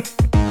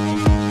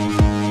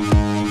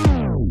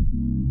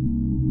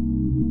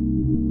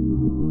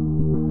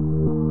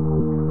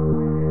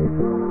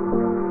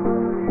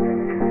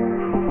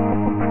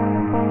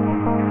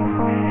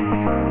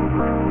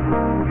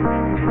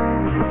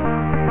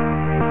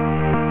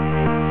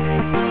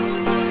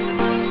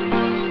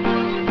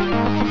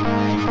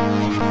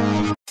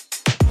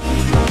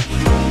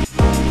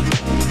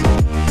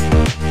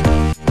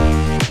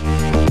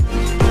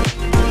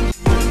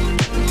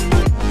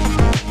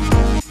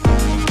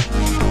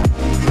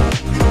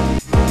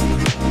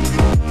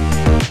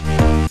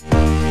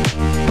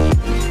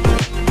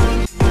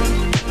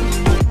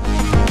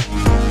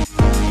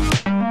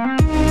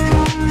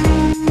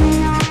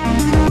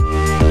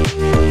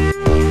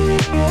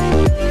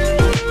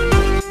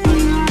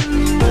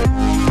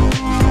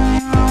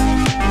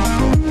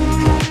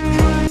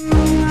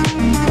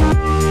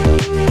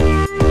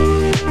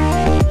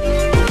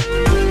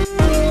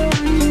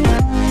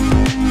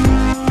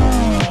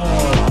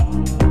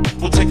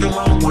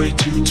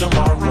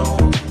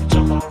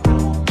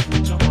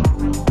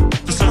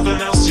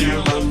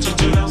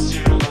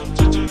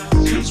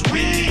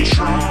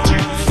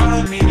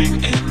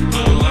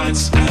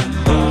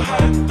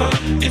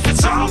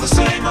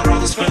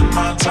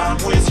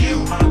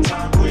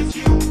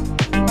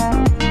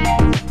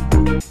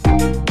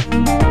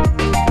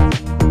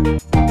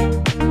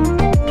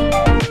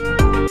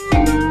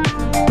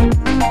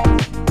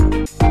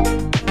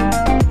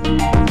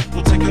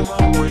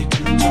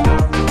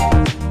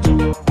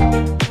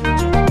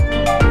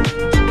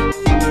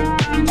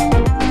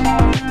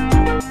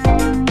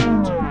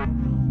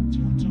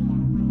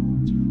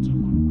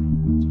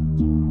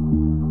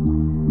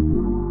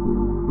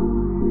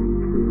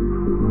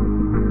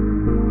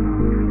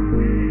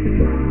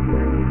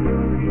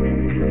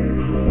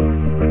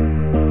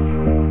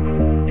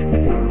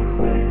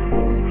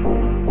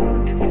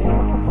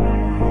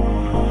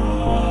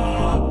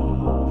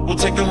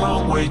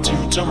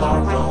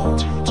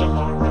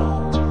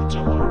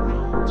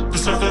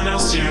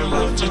 else you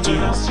love to do.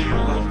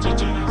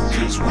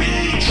 Cause we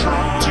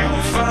try to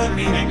find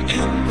meaning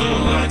in the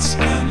lights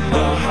and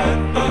the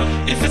hype.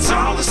 But if it's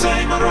all the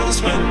same, I'd rather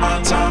spend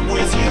my time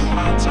with you.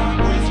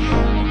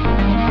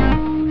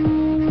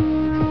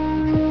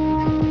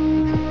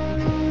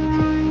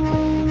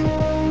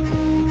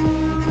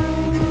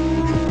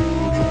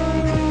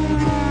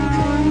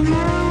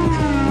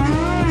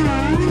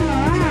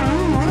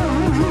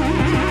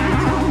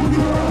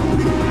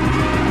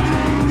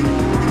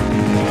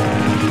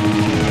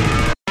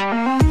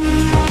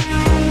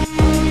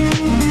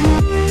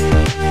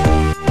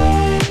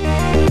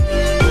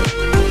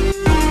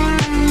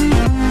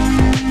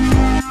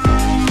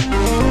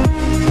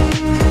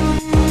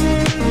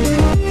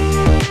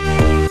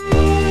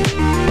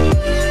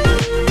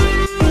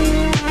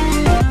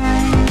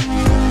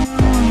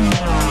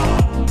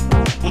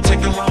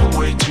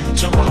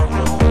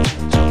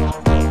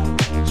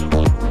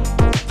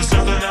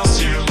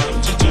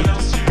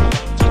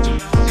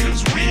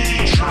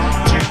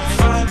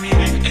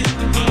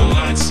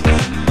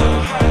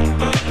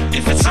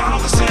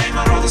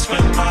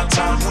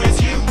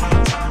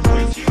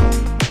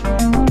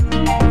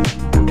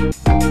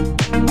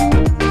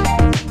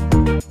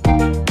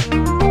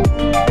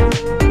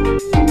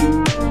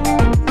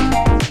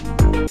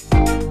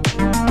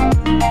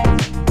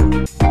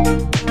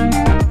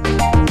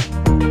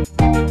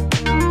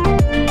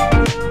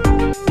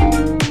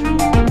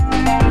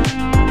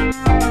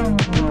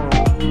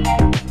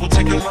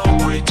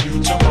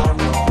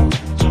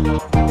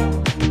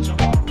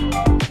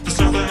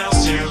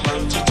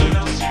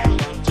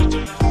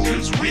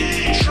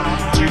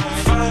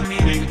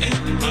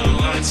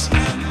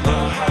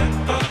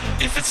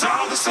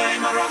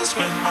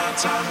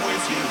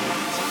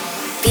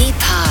 Be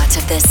part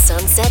of the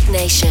Sunset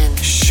Nation.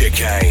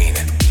 Chicane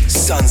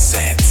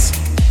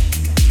Sunsets.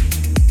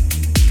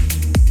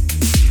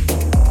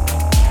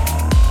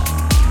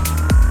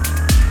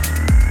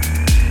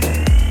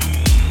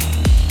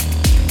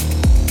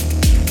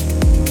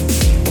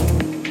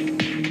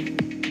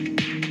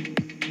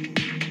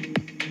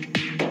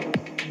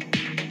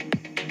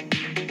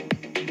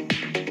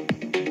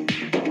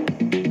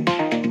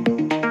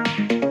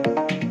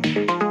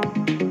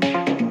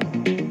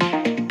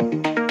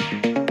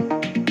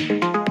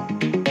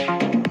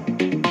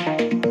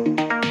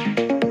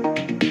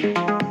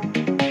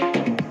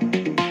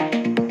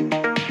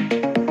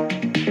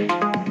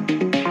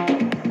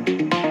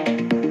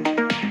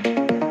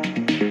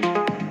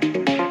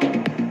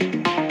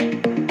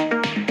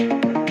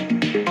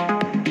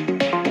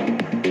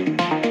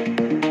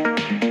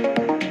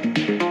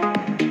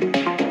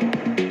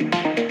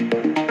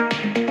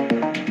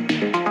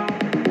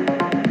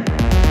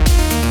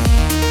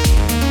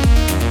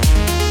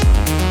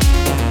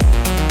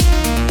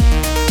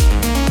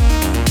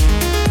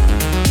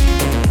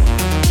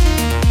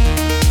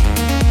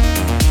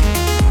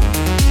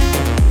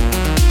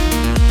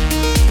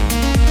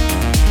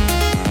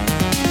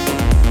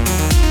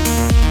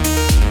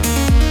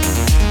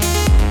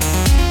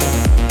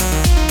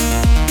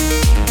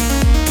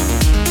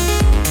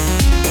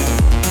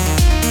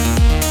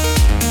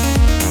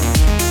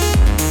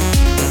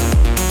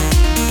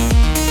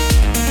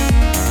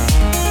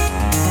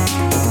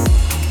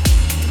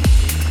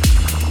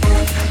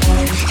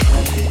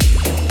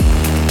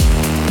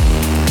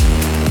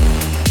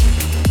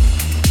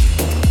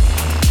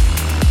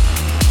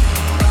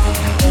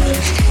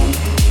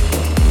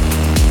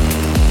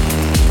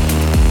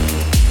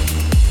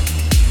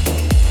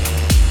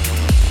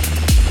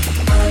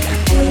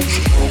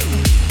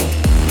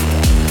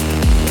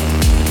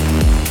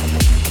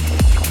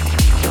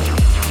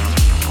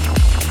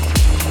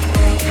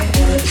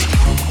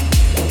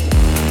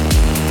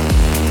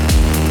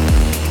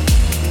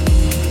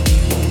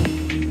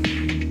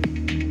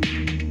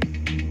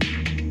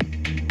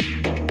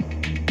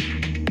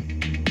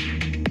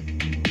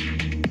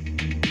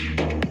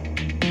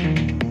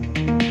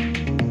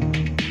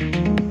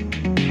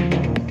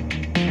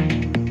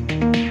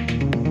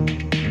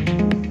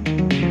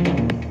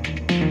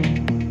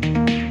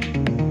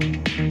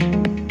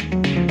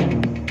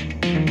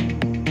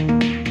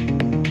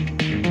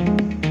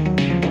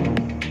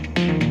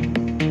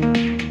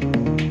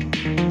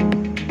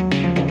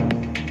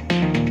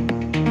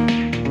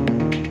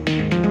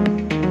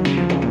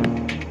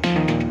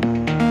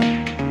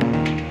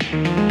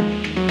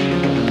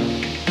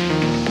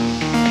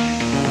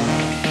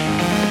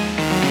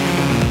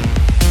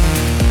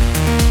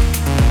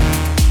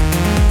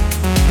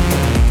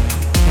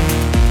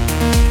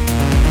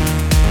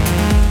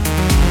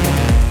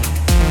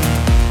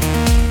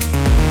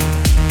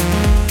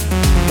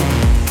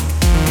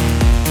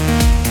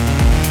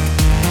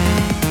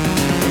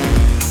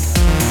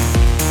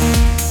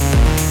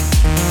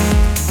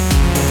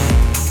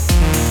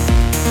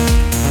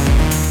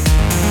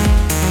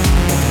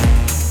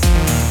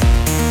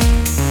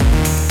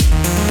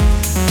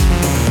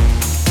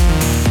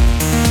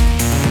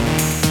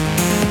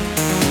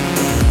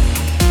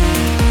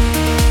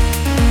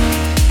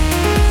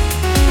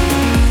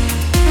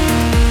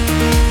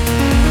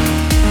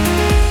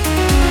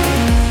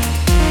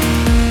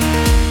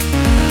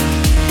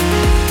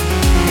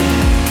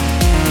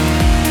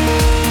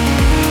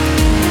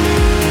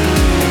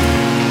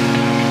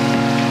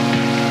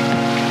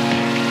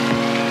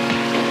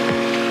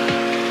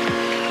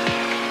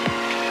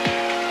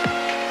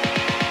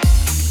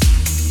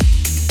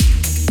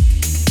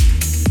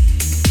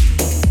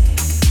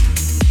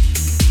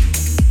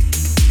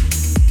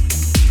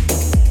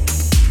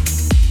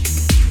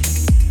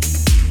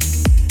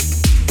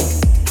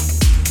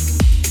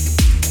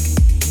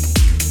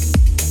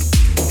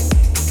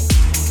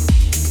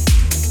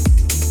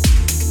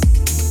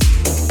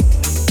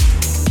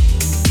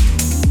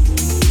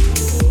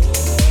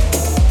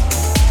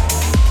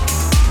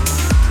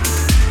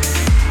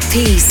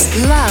 peace,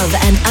 love,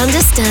 and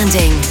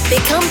understanding.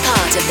 Become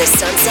part of the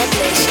Sunset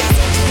Nation.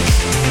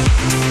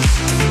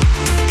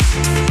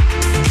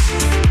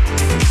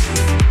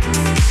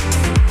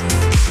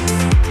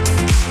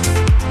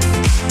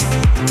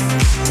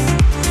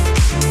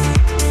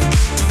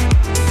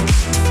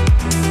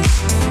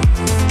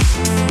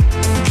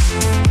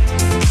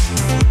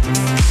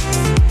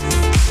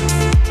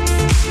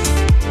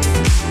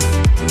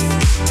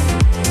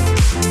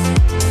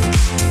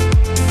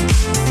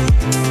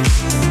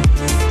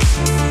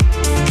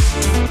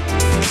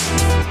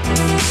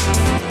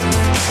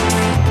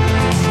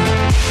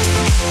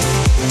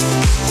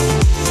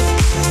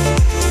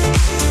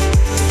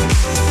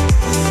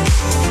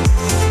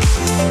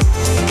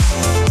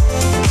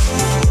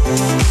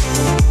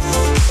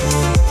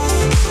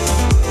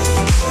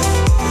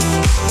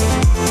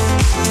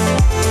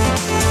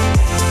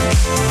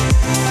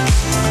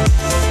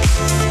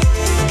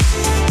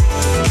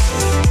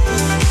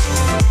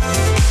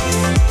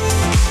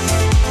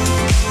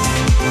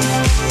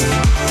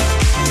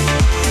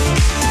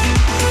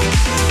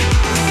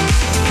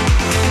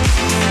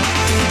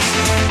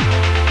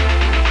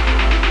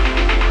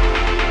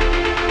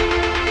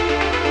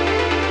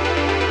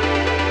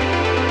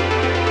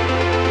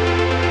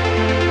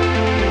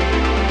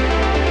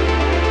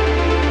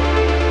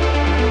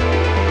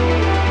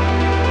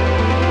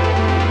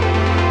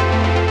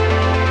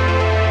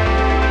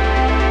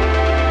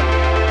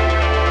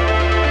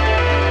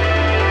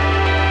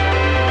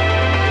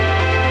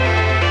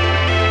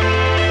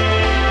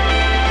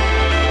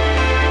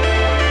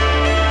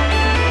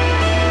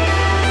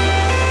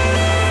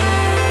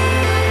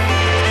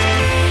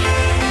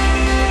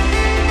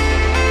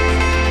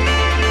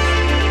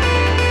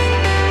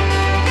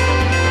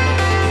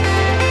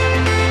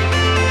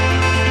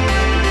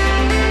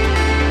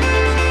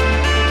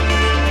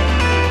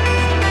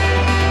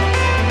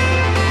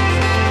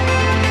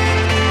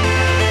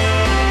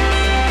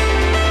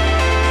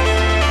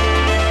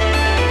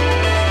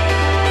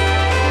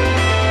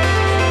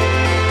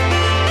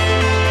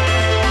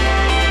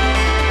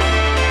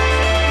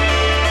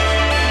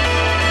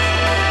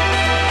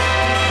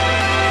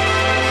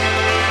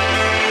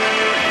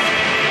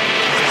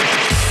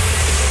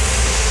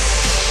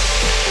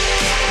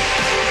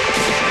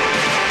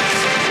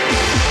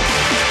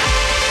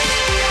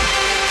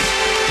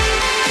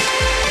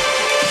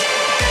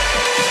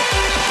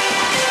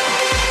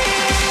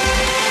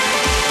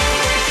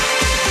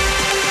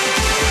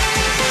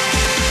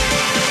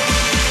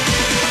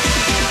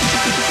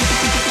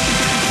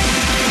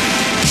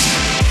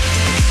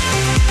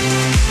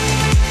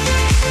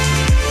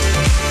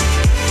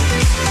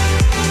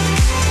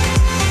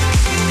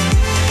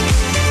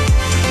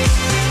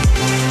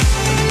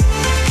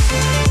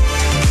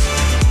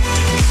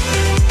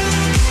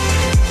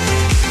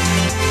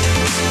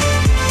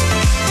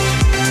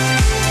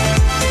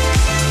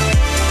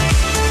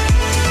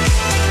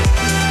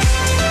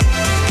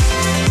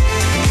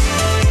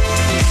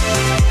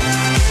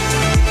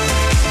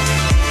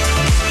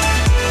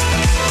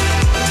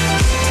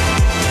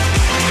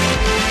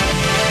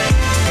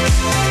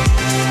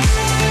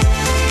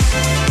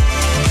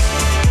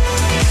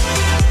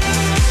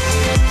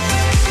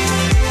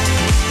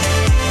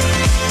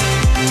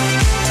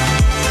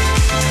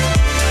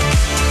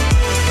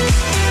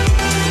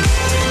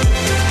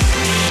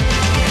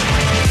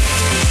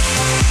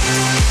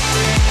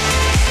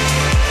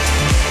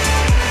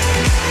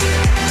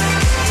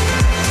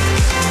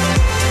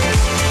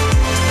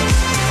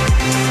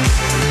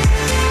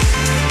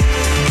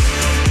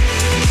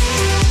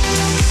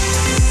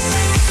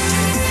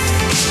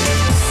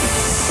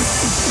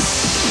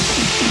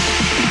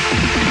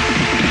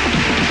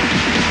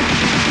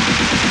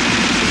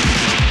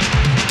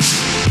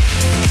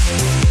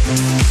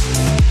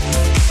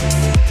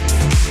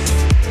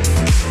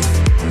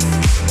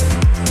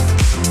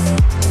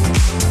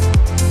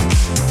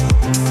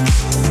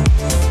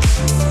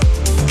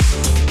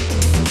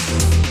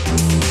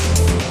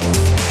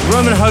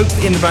 Roman Hope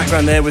in the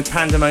background there with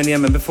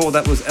Pandemonium, and before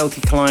that was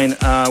Eelke Klein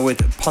with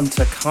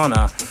Punta Cana.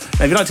 Now,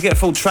 if you'd like to get a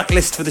full track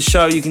list for the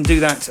show, you can do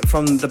that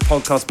from the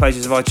podcast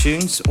pages of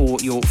iTunes or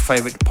your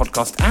favourite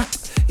podcast app.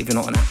 If you're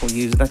not an Apple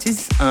user, that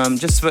is.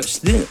 Just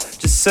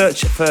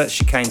search for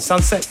Chicane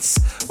Sunsets,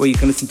 where you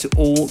can listen to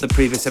all the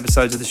previous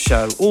episodes of the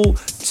show, all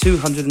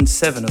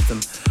 207 of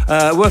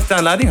them. Worth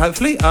downloading,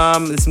 hopefully.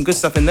 There's some good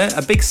stuff in there,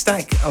 a big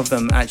stack of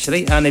them,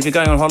 actually. And if you're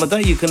going on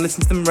holiday, you can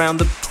listen to them around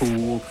the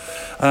pool.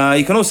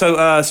 You can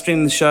also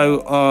stream the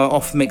show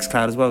off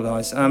Mixcloud as well,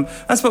 guys.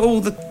 That's about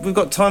all that we've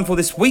got time for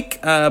this week,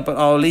 but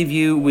I'll leave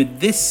you with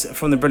this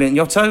from the brilliant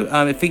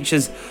Yotto. It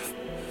features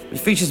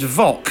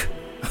Vok,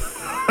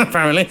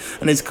 apparently,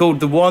 and it's called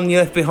The One You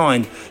Left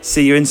Behind.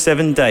 See you in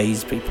 7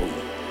 days, people.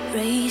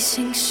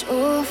 Racing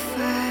so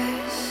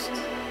fast,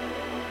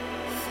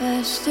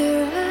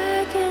 faster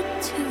I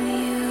get to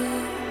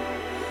you,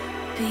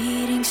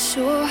 beating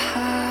so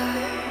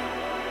hard,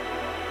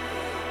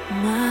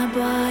 my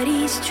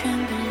body's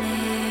trembling.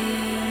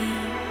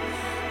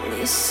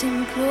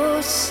 Listen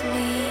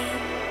closely,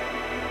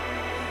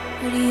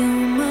 what your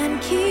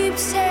mind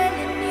keeps telling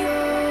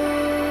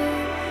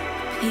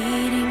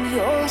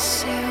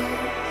yourself,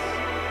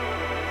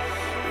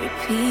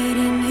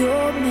 repeating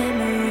your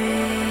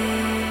memory,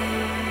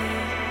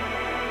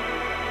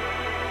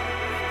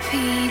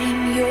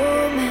 repeating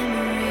your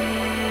memory,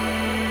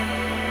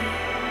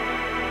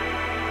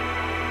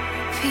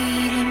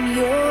 repeating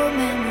your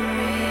memory.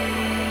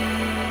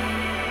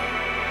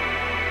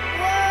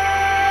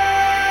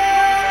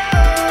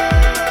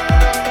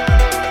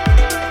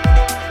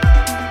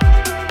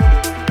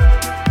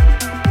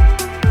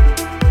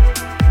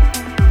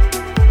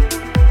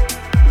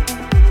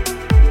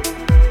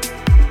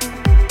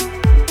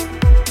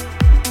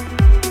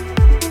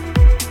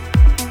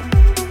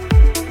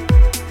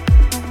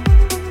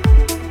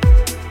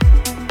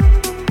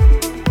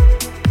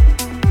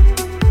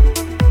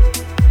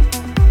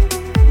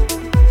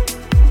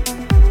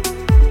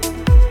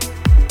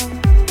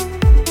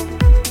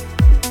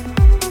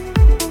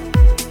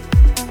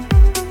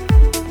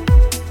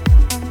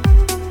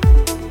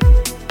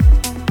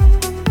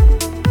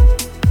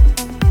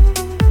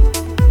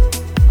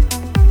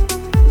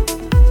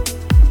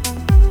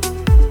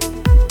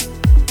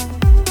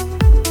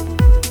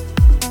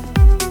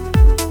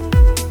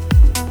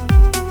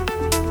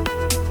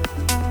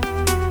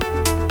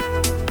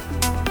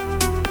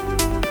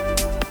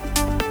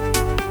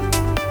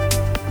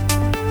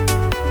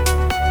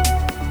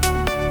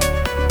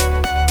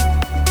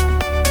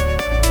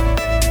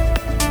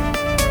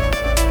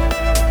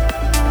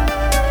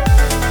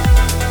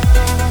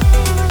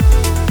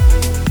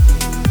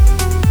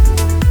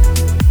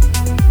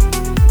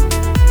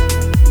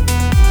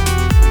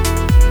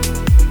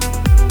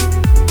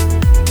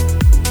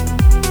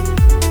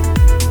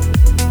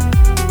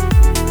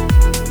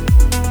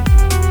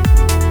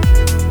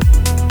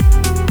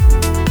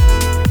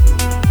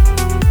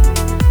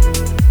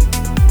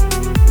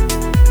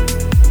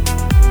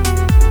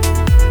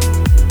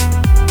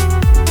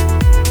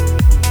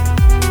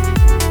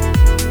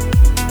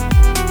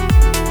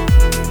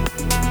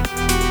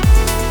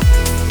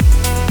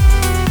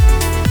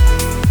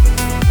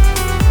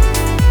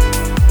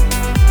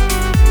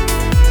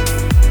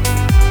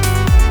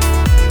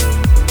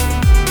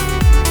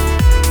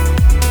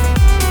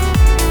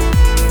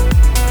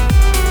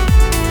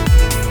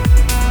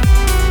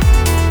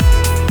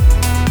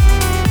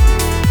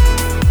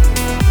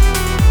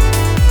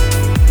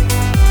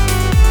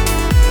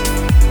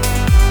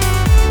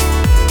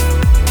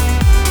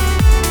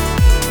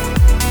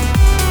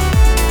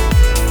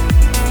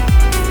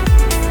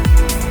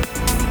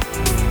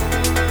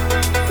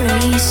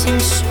 Racing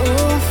so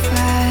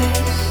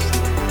fast,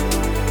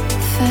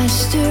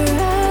 faster I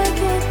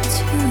get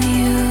to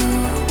you,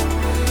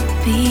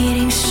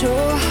 beating so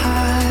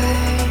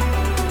hard,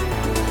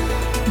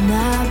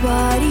 my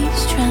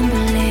body's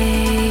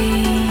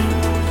trembling.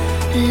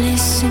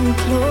 Listen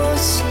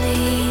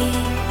closely,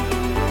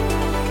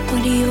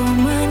 what your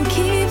mind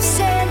keeps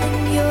telling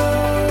you,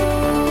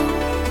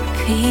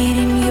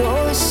 repeating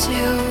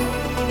yourself,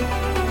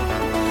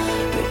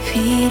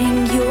 repeating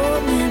your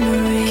memory.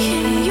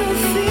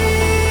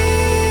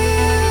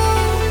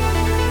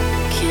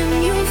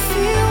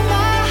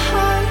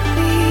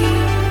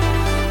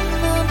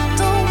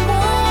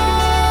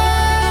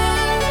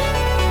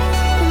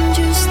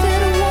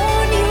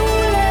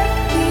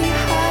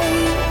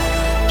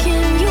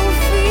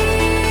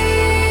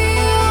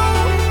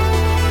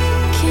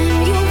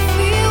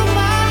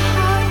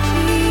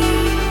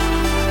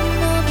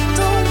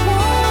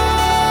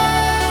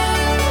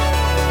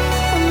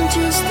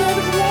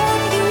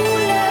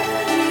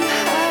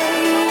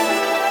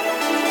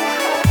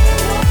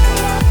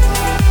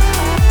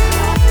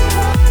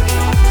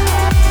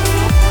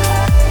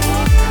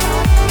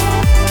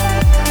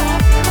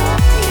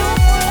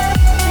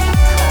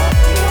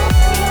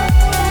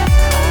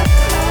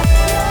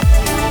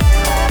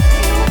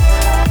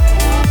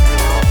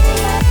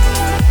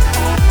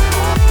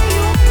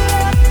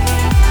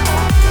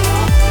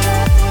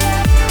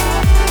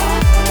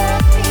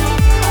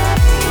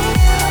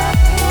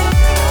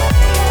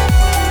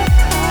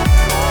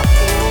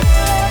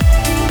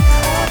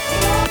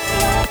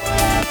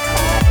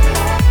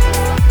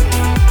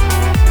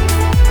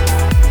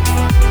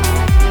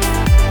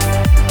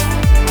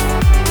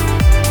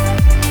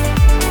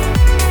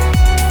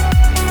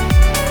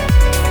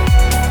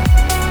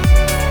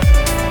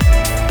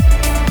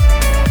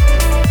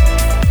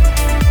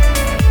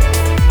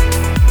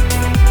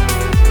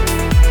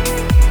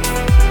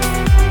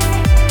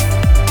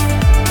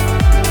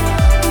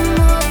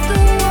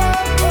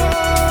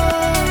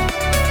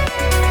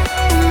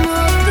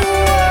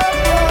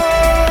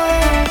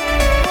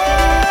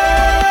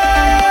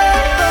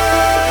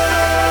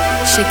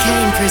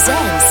 Chicane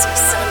presents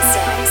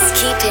Sunsets.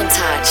 Keep in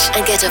touch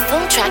and get a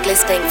full track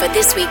listing for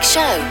this week's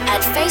show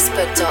at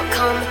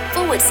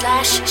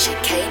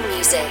facebook.com/Chicane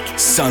Music.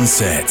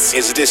 Sunsets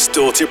is a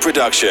Distorted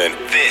production.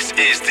 This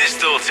is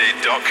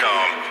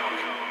distorted.com.